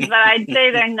services, but I'd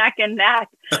say they're neck and neck.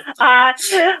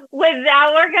 With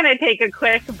that, we're going to take a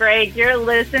quick break. You're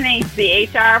listening to the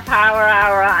HR Power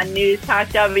Hour on News Talk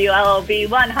WLOB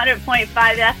 100.5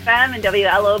 FM and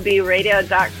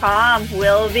WLOBradio.com.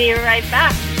 We'll be right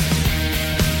back.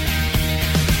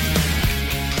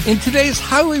 In today's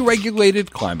highly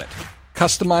regulated climate,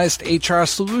 customized HR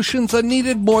solutions are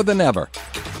needed more than ever.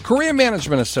 Career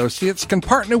Management Associates can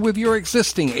partner with your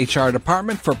existing HR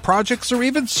department for projects or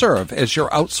even serve as your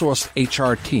outsourced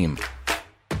HR team.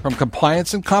 From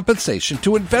compliance and compensation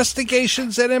to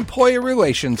investigations and employer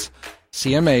relations,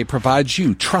 CMA provides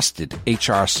you trusted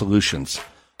HR solutions.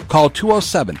 Call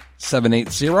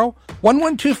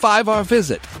 207-780-1125 or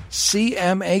visit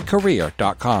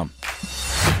cmacareer.com.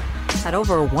 At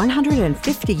over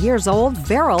 150 years old,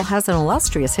 Verrill has an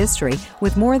illustrious history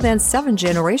with more than 7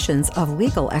 generations of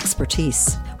legal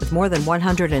expertise. With more than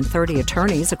 130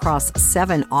 attorneys across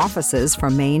 7 offices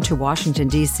from Maine to Washington,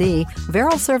 D.C.,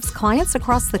 Verrill serves clients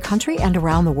across the country and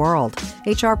around the world.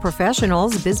 HR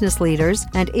professionals, business leaders,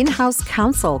 and in-house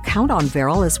counsel count on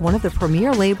Verrill as one of the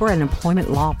premier labor and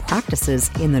employment law practices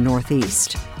in the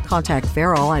Northeast. Contact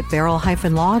Verrill at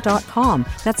verrill-law.com.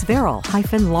 That's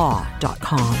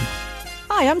verrill-law.com.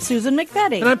 Hi, I'm Susan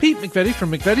McVetti. And I'm Pete McVetti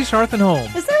from McVetti's Hearth and Home.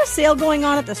 Is there a sale going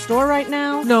on at the store right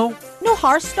now? No. No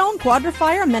Hearthstone,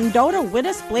 Quadrifier, Mendota,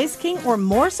 Wittis, Blaze King, or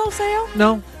Morso sale?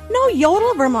 No. No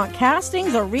Yodel, Vermont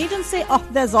Castings, or Regency? Oh,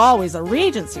 there's always a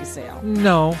Regency sale.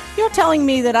 No. You're telling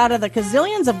me that out of the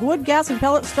gazillions of wood, gas, and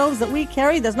pellet stoves that we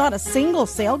carry, there's not a single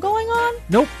sale going on?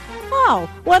 Nope. Oh,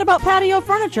 what about patio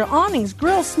furniture, awnings,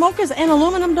 grills, smokers, and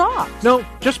aluminum docks? No,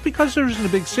 just because there isn't a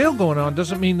big sale going on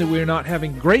doesn't mean that we're not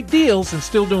having great deals and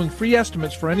still doing free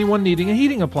estimates for anyone needing a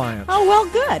heating appliance. Oh, well,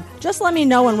 good. Just let me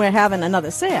know when we're having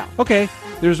another sale. Okay,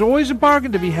 there's always a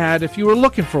bargain to be had if you were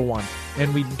looking for one,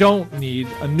 and we don't need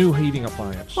a new heating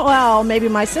appliance. Well, maybe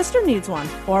my sister needs one,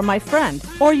 or my friend,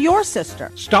 or your sister.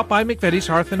 Stop by McVetti's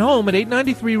Hearth and Home at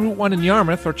 893 Route 1 in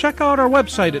Yarmouth, or check out our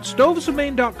website at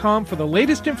stovesofmaine.com for the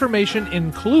latest information,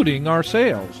 including our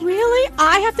sales. Really?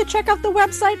 I have to check out the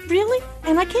website? Really?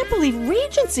 And I can't believe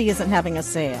Regency isn't having a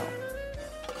sale.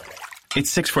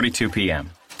 It's 6:42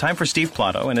 p.m. Time for Steve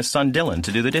Plotto and his son Dylan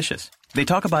to do the dishes. They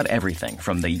talk about everything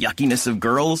from the yuckiness of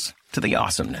girls to the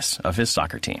awesomeness of his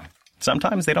soccer team.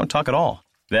 Sometimes they don't talk at all.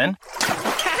 Then,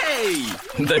 hey!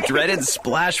 The dreaded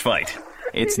splash fight.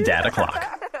 It's Dad o'clock,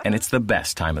 and it's the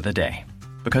best time of the day.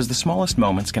 Because the smallest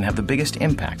moments can have the biggest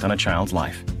impact on a child's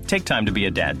life. Take time to be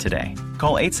a dad today.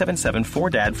 Call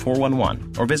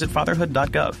 877-4DAD-411 or visit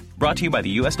fatherhood.gov. Brought to you by the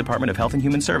U.S. Department of Health and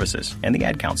Human Services and the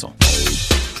Ad Council.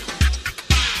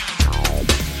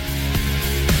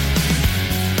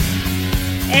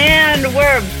 And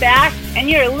we're back, and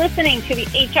you're listening to the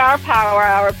HR Power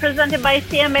Hour presented by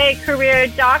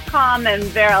CMAcareer.com and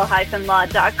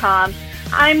Veril-Law.com.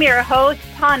 I'm your host,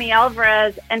 Tani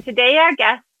Alvarez, and today our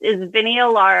guest is Vinny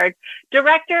Allard,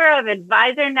 Director of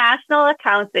Advisor National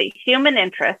Accounts at Human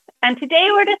Interest. And today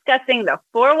we're discussing the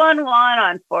 411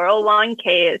 on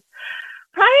 401ks.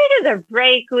 Prior to the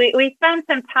break, we spent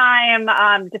some time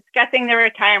discussing the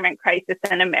retirement crisis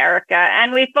in America,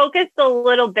 and we focused a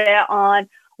little bit on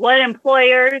what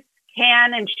employers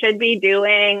can and should be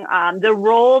doing, the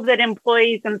role that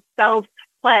employees themselves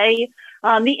play,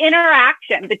 the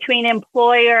interaction between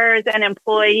employers and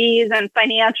employees, and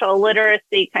financial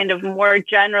literacy kind of more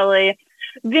generally.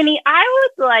 Vinny,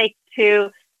 I would like to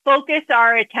focus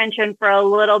our attention for a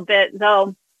little bit,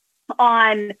 though,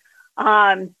 on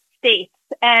states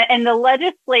and the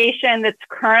legislation that's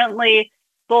currently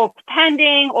both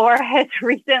pending or has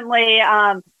recently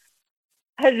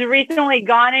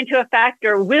gone into effect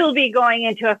or will be going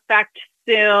into effect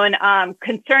soon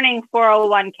concerning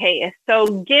 401ks.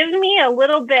 So give me a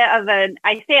little bit of an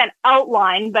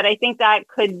outline, but I think that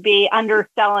could be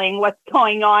underselling what's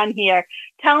going on here.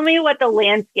 Tell me what the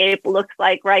landscape looks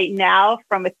like right now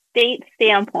from a state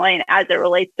standpoint as it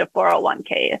relates to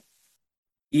 401ks.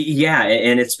 Yeah,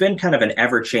 and it's been kind of an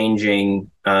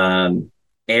ever-changing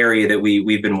area that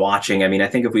we've been watching. I mean, I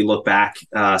think if we look back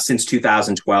since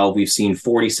 2012, we've seen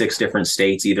 46 different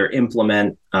states either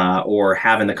implement or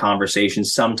have in the conversation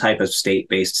some type of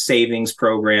state-based savings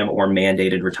program or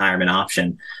mandated retirement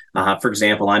option. For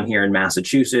example, I'm here in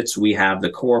Massachusetts. We have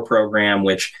the CORE program,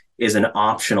 which is an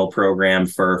optional program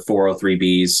for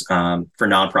 403Bs for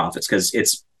nonprofits, because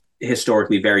it's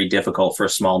historically very difficult for a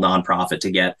small nonprofit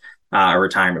to get a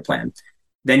retirement plan.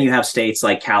 Then you have states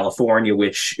like California,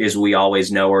 which, as we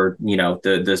always know, are, you know,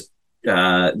 the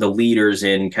leaders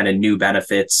in kind of new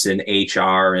benefits and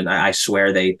HR. And I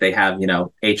swear they have, you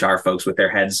know, HR folks with their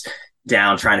heads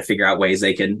down trying to figure out ways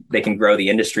they can grow the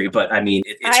industry. But I mean,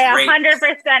 it's I great. I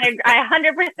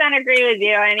 100% agree with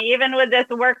you. And even with this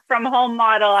work from home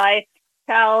model, I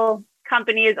tell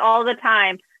companies all the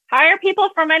time, hire people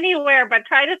from anywhere, but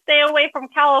try to stay away from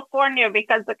California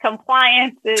because the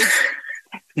compliance is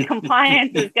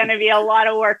going to be a lot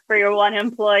of work for your one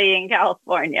employee in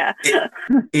California.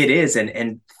 It is.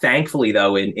 And thankfully,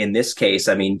 though, in this case,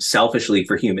 I mean, selfishly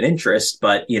for human interest,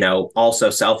 but, you know, also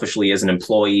selfishly as an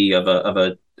employee of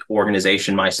a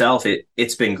organization myself,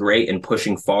 it's been great in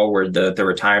pushing forward the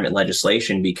retirement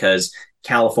legislation, because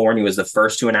California was the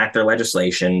first to enact their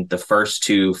legislation, the first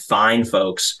to fine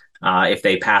folks if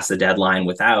they pass the deadline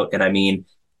without. And I mean,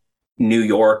 New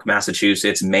York,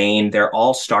 Massachusetts, Maine, they're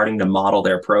all starting to model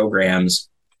their programs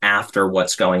after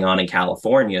what's going on in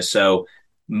California. So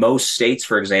most states,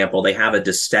 for example, they have a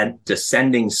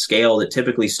descending scale that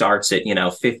typically starts at,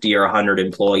 50 or 100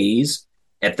 employees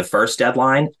at the first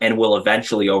deadline, and will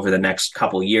eventually, over the next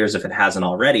couple of years, if it hasn't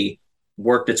already,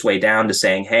 worked its way down to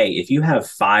saying, hey, if you have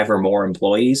 5 or more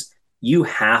employees, you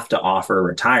have to offer a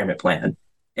retirement plan.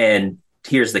 And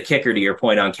here's the kicker to your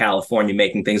point on California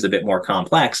making things a bit more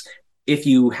complex. If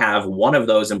you have one of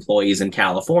those employees in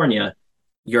California,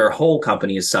 your whole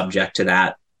company is subject to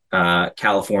that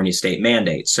California state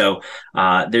mandate. So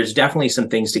there's definitely some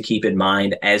things to keep in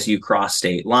mind as you cross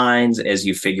state lines, as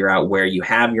you figure out where you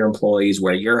have your employees,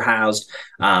 where you're housed.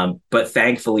 But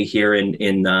thankfully here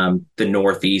in the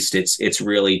Northeast, it's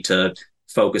really to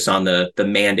focus on the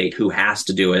mandate, who has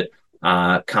to do it.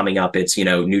 Coming up, it's,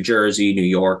 New Jersey, New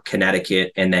York,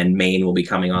 Connecticut, and then Maine will be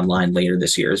coming online later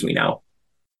this year, as we know.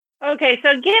 Okay,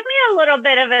 so give me a little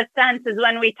bit of a sense as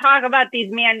when we talk about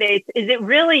these mandates, is it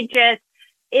really just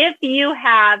if you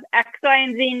have X, Y,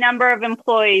 and Z number of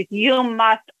employees, you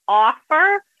must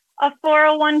offer a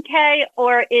 401k,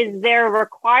 or is there a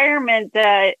requirement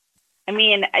that, I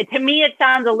mean, to me, it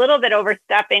sounds a little bit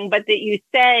overstepping, but that you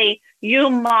say you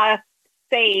must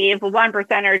save 1%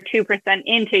 or 2%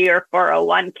 into your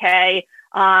 401k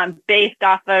based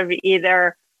off of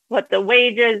either what the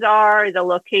wages are, the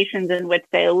locations in which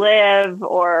they live,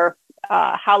 or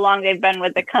how long they've been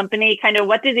with the company. Kind of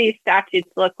what do these statutes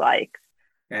look like?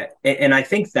 And I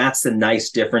think that's the nice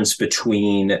difference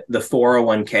between the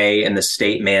 401k and the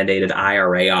state mandated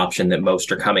IRA option that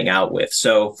most are coming out with.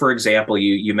 So, for example,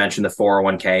 you mentioned the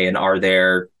 401k, and are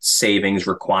there savings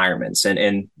requirements?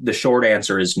 And the short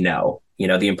answer is no.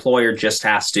 The employer just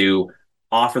has to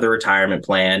offer the retirement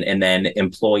plan, and then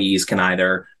employees can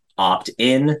either opt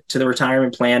in to the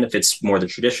retirement plan if it's more the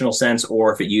traditional sense,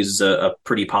 or if it uses a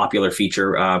pretty popular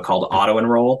feature called auto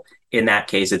enroll. In that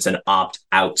case, it's an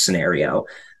opt-out scenario.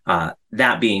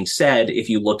 That being said, if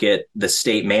you look at the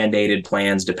state mandated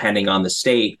plans, depending on the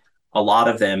state, a lot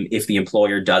of them, if the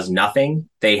employer does nothing,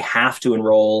 they have to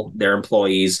enroll their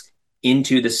employees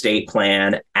into the state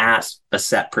plan at a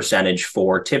set percentage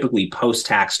for typically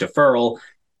post-tax deferral,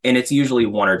 and it's usually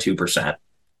 1 or 2%.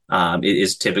 It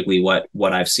is typically what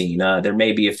I've seen. There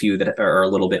may be a few that are a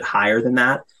little bit higher than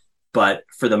that, but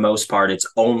for the most part, it's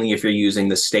only if you're using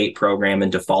the state program and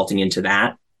defaulting into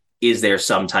that, is there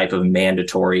some type of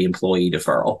mandatory employee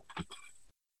deferral.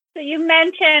 So you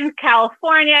mentioned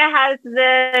California has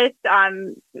this.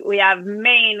 We have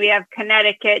Maine, we have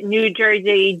Connecticut, New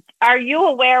Jersey. Are you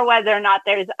aware whether or not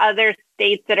there's other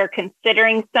states that are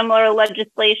considering similar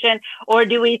legislation? Or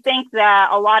do we think that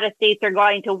a lot of states are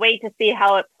going to wait to see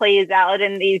how it plays out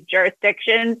in these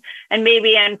jurisdictions? And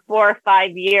maybe in 4 or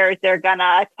 5 years, they're going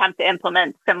to attempt to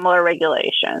implement similar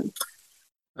regulations?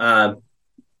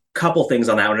 Couple things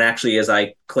on that one. And actually, as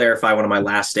I clarify one of my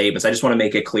last statements, I just want to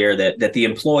make it clear that the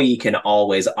employee can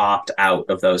always opt out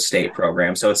of those state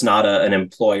programs. So it's not an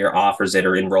employer offers it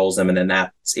or enrolls them and then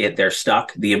that's it, they're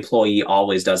stuck. The employee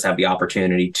always does have the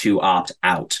opportunity to opt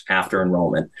out after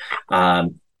enrollment.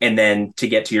 And then to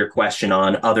get to your question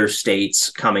on other states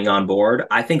coming on board,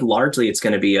 I think largely it's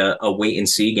going to be a wait and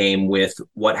see game with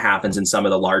what happens in some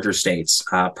of the larger states.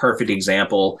 Perfect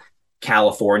example,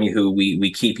 California, who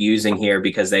we keep using here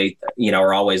because they,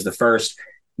 are always the first.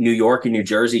 New York and New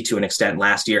Jersey, to an extent,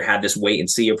 last year had this wait and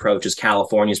see approach as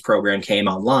California's program came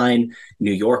online.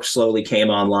 New York slowly came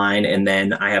online. And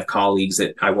then I have colleagues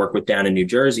that I work with down in New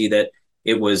Jersey that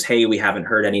it was, hey, we haven't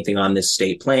heard anything on this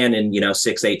state plan in,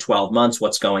 6, 8, 12 months.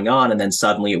 What's going on? And then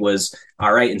suddenly it was,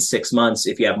 all right, in 6 months,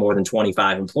 if you have more than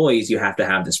 25 employees, you have to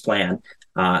have this plan.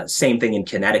 Same thing in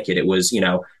Connecticut. It was,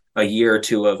 a year or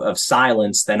two of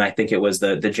silence. Then I think it was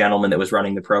the gentleman that was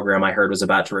running the program I heard was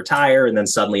about to retire. And then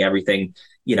suddenly everything,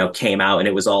 came out, and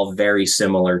it was all very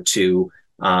similar to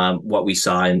what we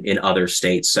saw in other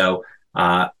states. So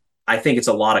I think it's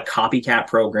a lot of copycat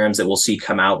programs that we'll see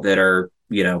come out that are,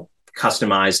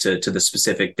 customized to the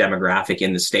specific demographic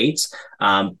in the States.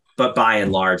 But by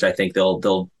and large, I think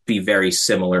they'll be very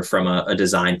similar from a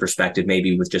design perspective,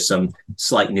 maybe with just some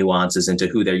slight nuances into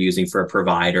who they're using for a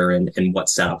provider and what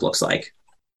setup looks like.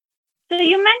 So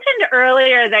you mentioned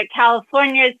earlier that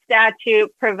California's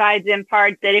statute provides in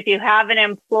part that if you have an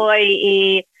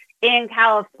employee in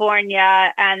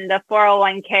California and the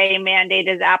 401k mandate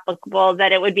is applicable,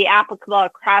 that it would be applicable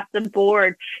across the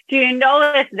board. Do you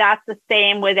know if that's the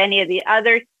same with any of the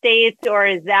other states, or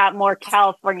is that more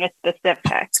California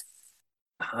specific?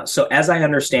 So as I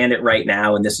understand it right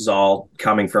now, and this is all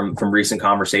coming from recent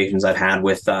conversations I've had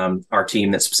with our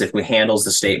team that specifically handles the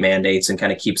state mandates and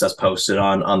kind of keeps us posted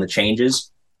on the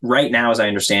changes. Right now, as I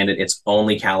understand it, it's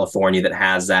only California that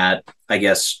has that, I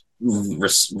guess,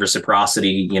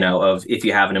 reciprocity, of if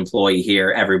you have an employee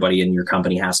here, everybody in your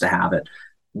company has to have it.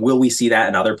 Will we see that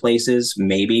in other places?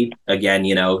 Maybe. Again,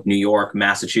 New York,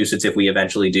 Massachusetts, if we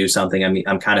eventually do something. I mean,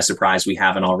 I'm kind of surprised we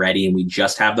haven't already, and we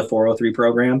just have the 403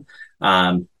 program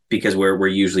because we're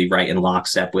usually right in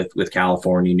lockstep with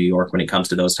California, New York when it comes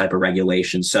to those type of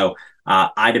regulations. So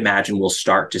I'd imagine we'll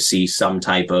start to see some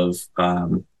type of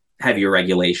heavier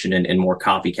regulation and more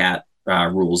copycat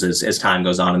rules as time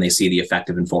goes on and they see the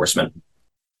effective enforcement.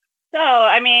 So,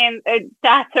 I mean,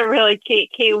 that's a really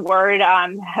key word,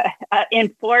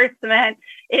 enforcement.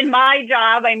 In my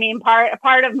job, I mean,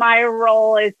 part of my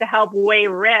role is to help weigh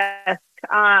risk.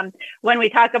 When we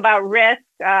talk about risk,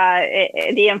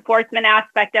 the enforcement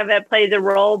aspect of it plays a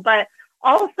role, but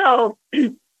also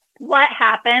what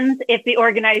happens if the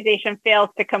organization fails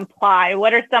to comply?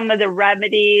 What are some of the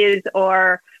remedies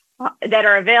or that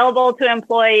are available to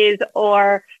employees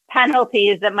or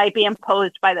penalties that might be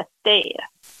imposed by the state?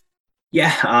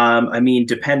 Yeah, I mean,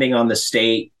 depending on the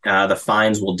state, the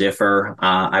fines will differ.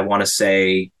 I want to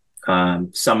say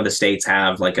some of the states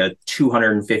have like a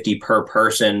 $250 per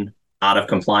person out of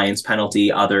compliance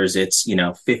penalty. Others, it's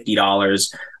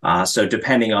 $50. So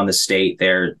depending on the state,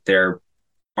 there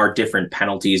are different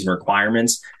penalties and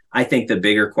requirements. I think the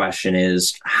bigger question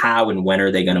is how and when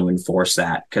are they going to enforce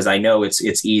that? Because I know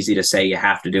it's easy to say you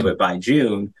have to do it by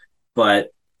June,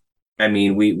 but I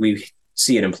mean, we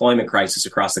see an employment crisis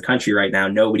across the country right now.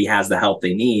 Nobody has the help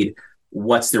they need.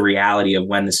 What's the reality of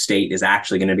when the state is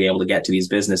actually going to be able to get to these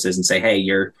businesses and say, hey,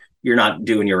 you're not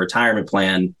doing your retirement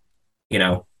plan,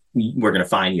 we're going to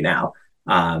fine you now.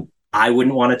 I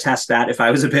wouldn't want to test that if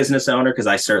I was a business owner, because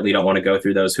I certainly don't want to go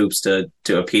through those hoops to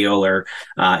appeal or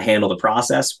handle the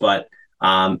process. But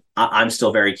I'm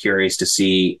still very curious to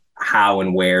see how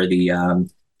and where the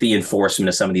enforcement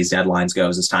of some of these deadlines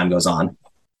goes as time goes on.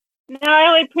 No,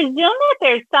 I would presume that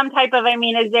there's some type of,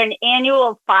 is there an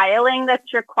annual filing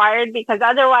that's required? Because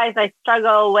otherwise I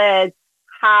struggle with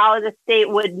how the state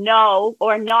would know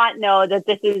or not know that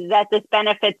this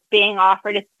benefit's being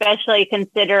offered, especially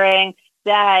considering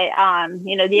that,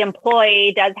 the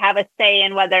employee does have a say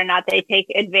in whether or not they take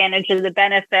advantage of the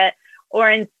benefit,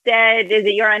 or instead, is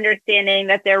it your understanding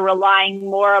that they're relying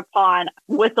more upon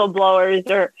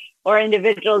whistleblowers or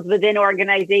individuals within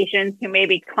organizations who may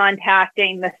be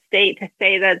contacting the state to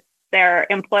say that their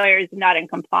employer is not in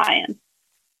compliance?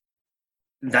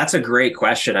 That's a great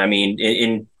question. I mean,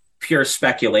 in pure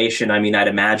speculation, I'd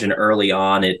imagine early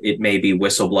on it may be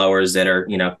whistleblowers that are,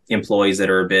 employees that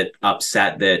are a bit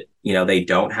upset that, they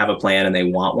don't have a plan and they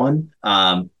want one.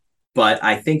 But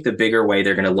I think the bigger way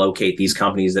they're going to locate these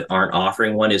companies that aren't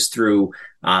offering one is through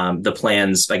the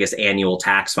plan's, annual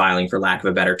tax filing, for lack of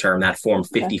a better term, that form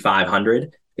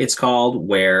 5500, it's called,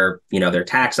 where, their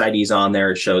tax ID's on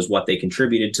there. It shows what they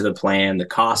contributed to the plan, the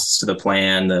costs to the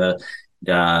plan, the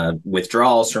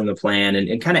withdrawals from the plan,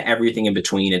 and kind of everything in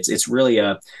between. It's really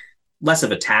less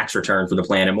of a tax return for the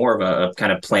plan and more of a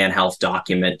kind of plan health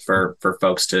document for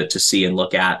folks to see and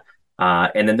look at.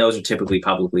 And then those are typically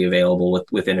publicly available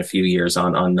within a few years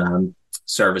on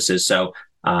services. So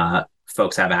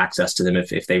folks have access to them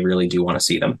if they really do want to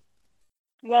see them.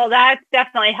 Well, that's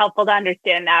definitely helpful to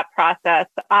understand that process.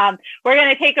 We're going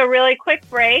to take a really quick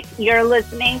break. You're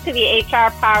listening to the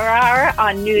HR Power Hour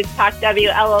on News Talk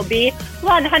WLOB,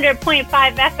 100.5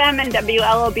 FM and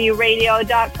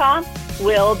WLOBradio.com.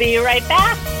 We'll be right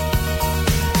back.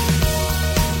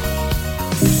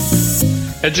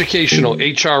 Educational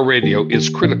HR radio is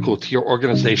critical to your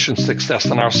organization's success,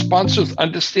 and our sponsors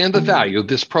understand the value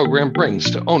this program brings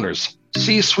to owners,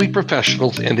 C-suite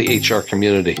professionals, and the HR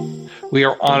community. We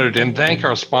are honored and thank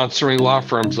our sponsoring law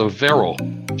firms of Verrill,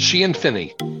 Sheehan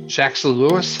Finney, Jackson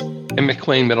Lewis, and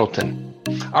McLean Middleton.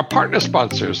 Our partner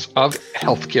sponsors of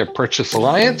Healthcare Purchase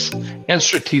Alliance and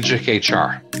Strategic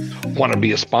HR. Want to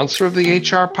be a sponsor of the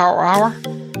HR Power Hour?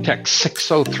 Text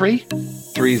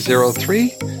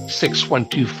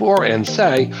 603-303-6124 and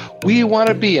say, we want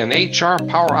to be an HR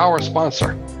Power Hour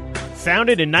sponsor.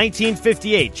 Founded in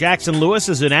 1958, Jackson Lewis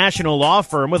is a national law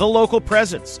firm with a local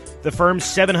presence. The firm's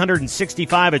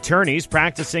 765 attorneys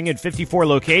practicing in 54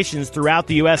 locations throughout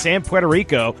the U.S. and Puerto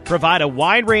Rico provide a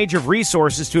wide range of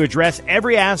resources to address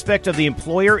every aspect of the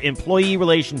employer-employee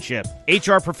relationship.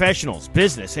 HR professionals,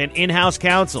 business and in-house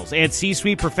counsels, and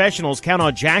C-suite professionals count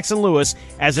on Jackson Lewis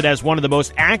as it has one of the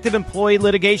most active employee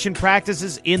litigation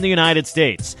practices in the United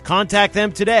States. Contact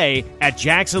them today at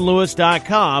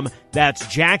jacksonlewis.com. That's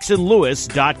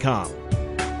jacksonlewis.com.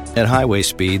 At highway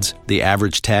speeds, the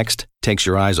average text takes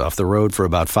your eyes off the road for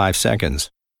about 5 seconds.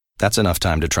 That's enough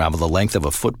time to travel the length of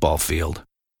a football field.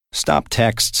 Stop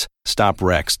texts.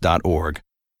 StopWrecks.org.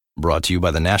 Brought to you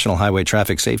by the National Highway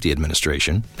Traffic Safety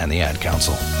Administration and the Ad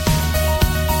Council.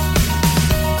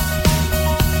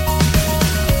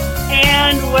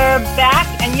 And we're back,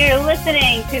 and you're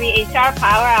listening to the HR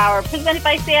Power Hour presented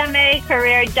by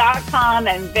CMACareer.com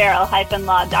and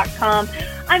Verrill-Law.com.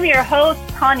 I'm your host,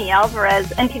 Tani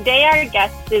Alvarez, and today our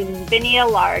guest is Vinny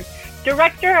Allard,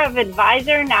 Director of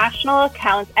Advisor National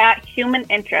Accounts at Human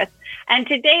Interest. And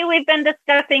today we've been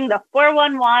discussing the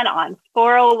 411 on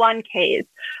 401ks.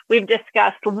 We've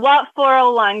discussed what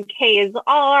 401ks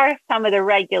are, some of the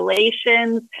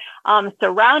regulations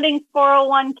surrounding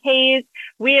 401ks.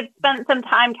 We have spent some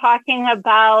time talking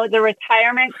about the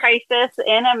retirement crisis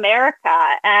in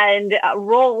America and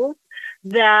roles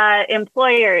that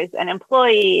employers and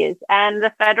employees and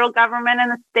the federal government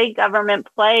and the state government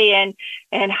play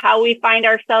and how we find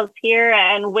ourselves here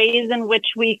and ways in which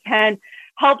we can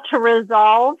help to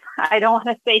resolve, I don't want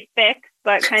to say fix,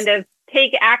 but kind of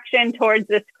take action towards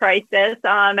this crisis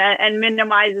and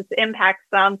minimize its impact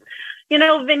some.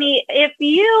 Vinny, if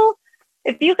you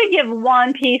could give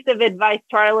one piece of advice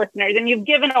to our listeners, and you've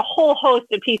given a whole host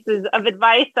of pieces of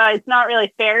advice, so it's not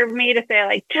really fair of me to say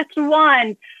like just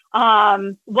one,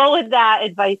 what would that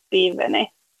advice be,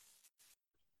 Vinny?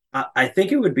 I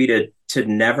think it would be to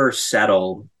never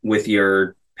settle with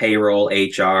your payroll,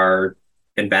 HR,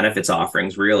 and benefits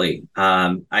offerings, really.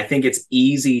 I think it's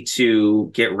easy to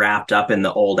get wrapped up in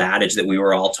the old adage that we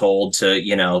were all told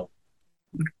to,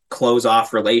 close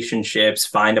off relationships,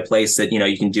 find a place that,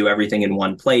 you can do everything in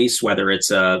one place, whether it's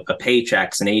a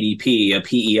Paychex, an ADP, a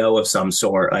PEO of some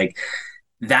sort. Like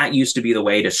that used to be the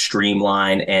way to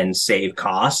streamline and save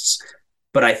costs.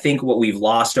 But I think what we've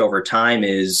lost over time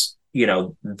is,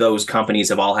 those companies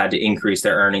have all had to increase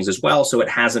their earnings as well. So it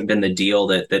hasn't been the deal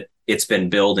that it's been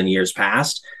billed in years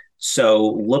past.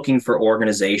 So looking for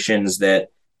organizations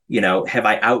that, have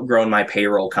I outgrown my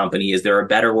payroll company? Is there a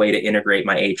better way to integrate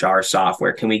my HR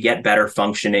software? Can we get better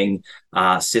functioning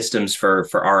systems for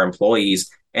our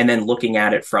employees? And then looking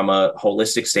at it from a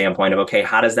holistic standpoint of, okay,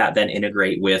 how does that then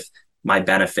integrate with my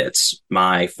benefits,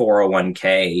 my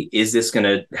 401k? Is this going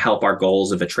to help our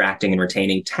goals of attracting and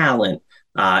retaining talent?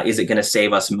 Is it going to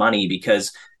save us money?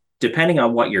 Because depending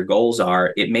on what your goals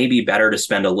are, it may be better to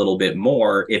spend a little bit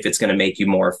more if it's going to make you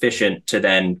more efficient to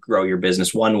then grow your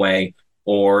business one way,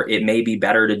 or it may be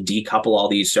better to decouple all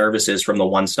these services from the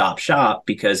one-stop shop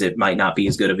because it might not be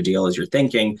as good of a deal as you're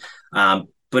thinking. But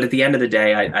at the end of the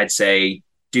day, I'd say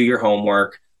do your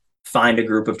homework, find a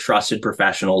group of trusted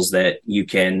professionals that you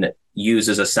can use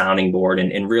as a sounding board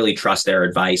and really trust their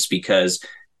advice, because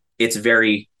it's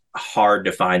very hard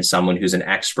to find someone who's an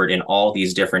expert in all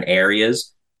these different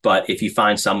areas. But if you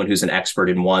find someone who's an expert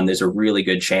in one, there's a really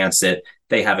good chance that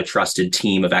they have a trusted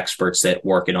team of experts that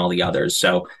work in all the others.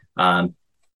 So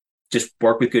just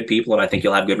work with good people, and I think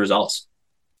you'll have good results.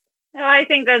 I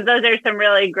think those are some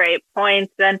really great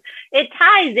points. And it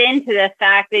ties into the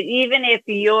fact that even if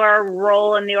your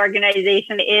role in the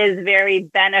organization is very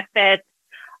benefits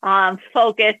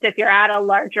focused, if you're at a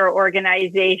larger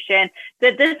organization,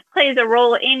 that this plays a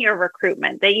role in your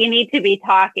recruitment, that you need to be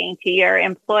talking to your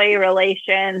employee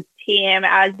relations team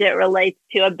as it relates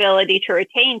to ability to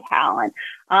retain talent,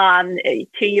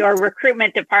 to your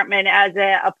recruitment department as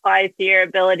it applies to your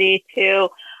ability to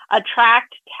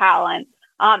attract talent.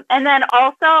 And then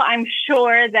also, I'm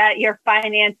sure that your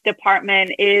finance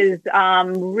department is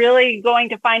really going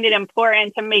to find it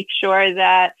important to make sure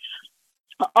that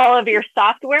all of your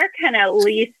software can at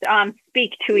least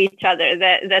speak to each other,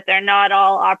 that they're not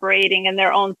all operating in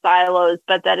their own silos,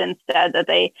 but that instead that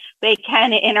they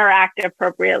can interact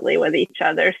appropriately with each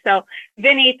other. So,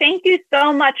 Vinny, thank you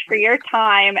so much for your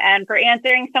time and for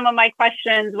answering some of my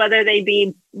questions, whether they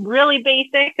be really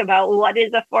basic about what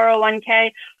is a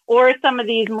 401k or some of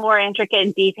these more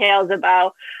intricate details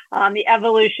about the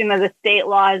evolution of the state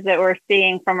laws that we're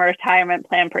seeing from a retirement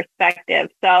plan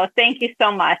perspective. So thank you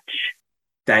so much.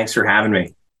 Thanks for having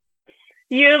me.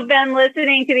 You've been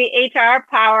listening to the HR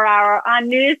Power Hour on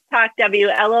News Talk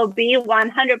WLOB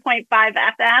 100.5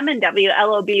 FM and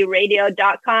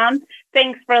WLOBradio.com.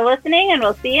 Thanks for listening, and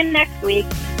we'll see you next week.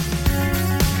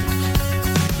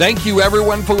 Thank you,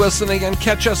 everyone, for listening, and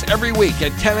catch us every week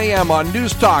at 10 a.m. on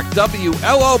News Talk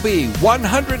WLOB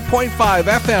 100.5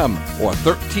 FM or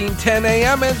 1310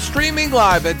 a.m. and streaming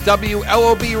live at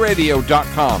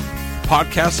WLOBradio.com.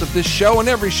 Podcasts of this show and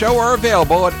every show are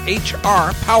available at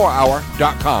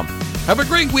hrpowerhour.com. Have a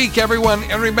great week, everyone,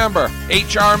 and remember,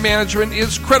 HR management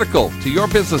is critical to your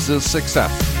business's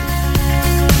success.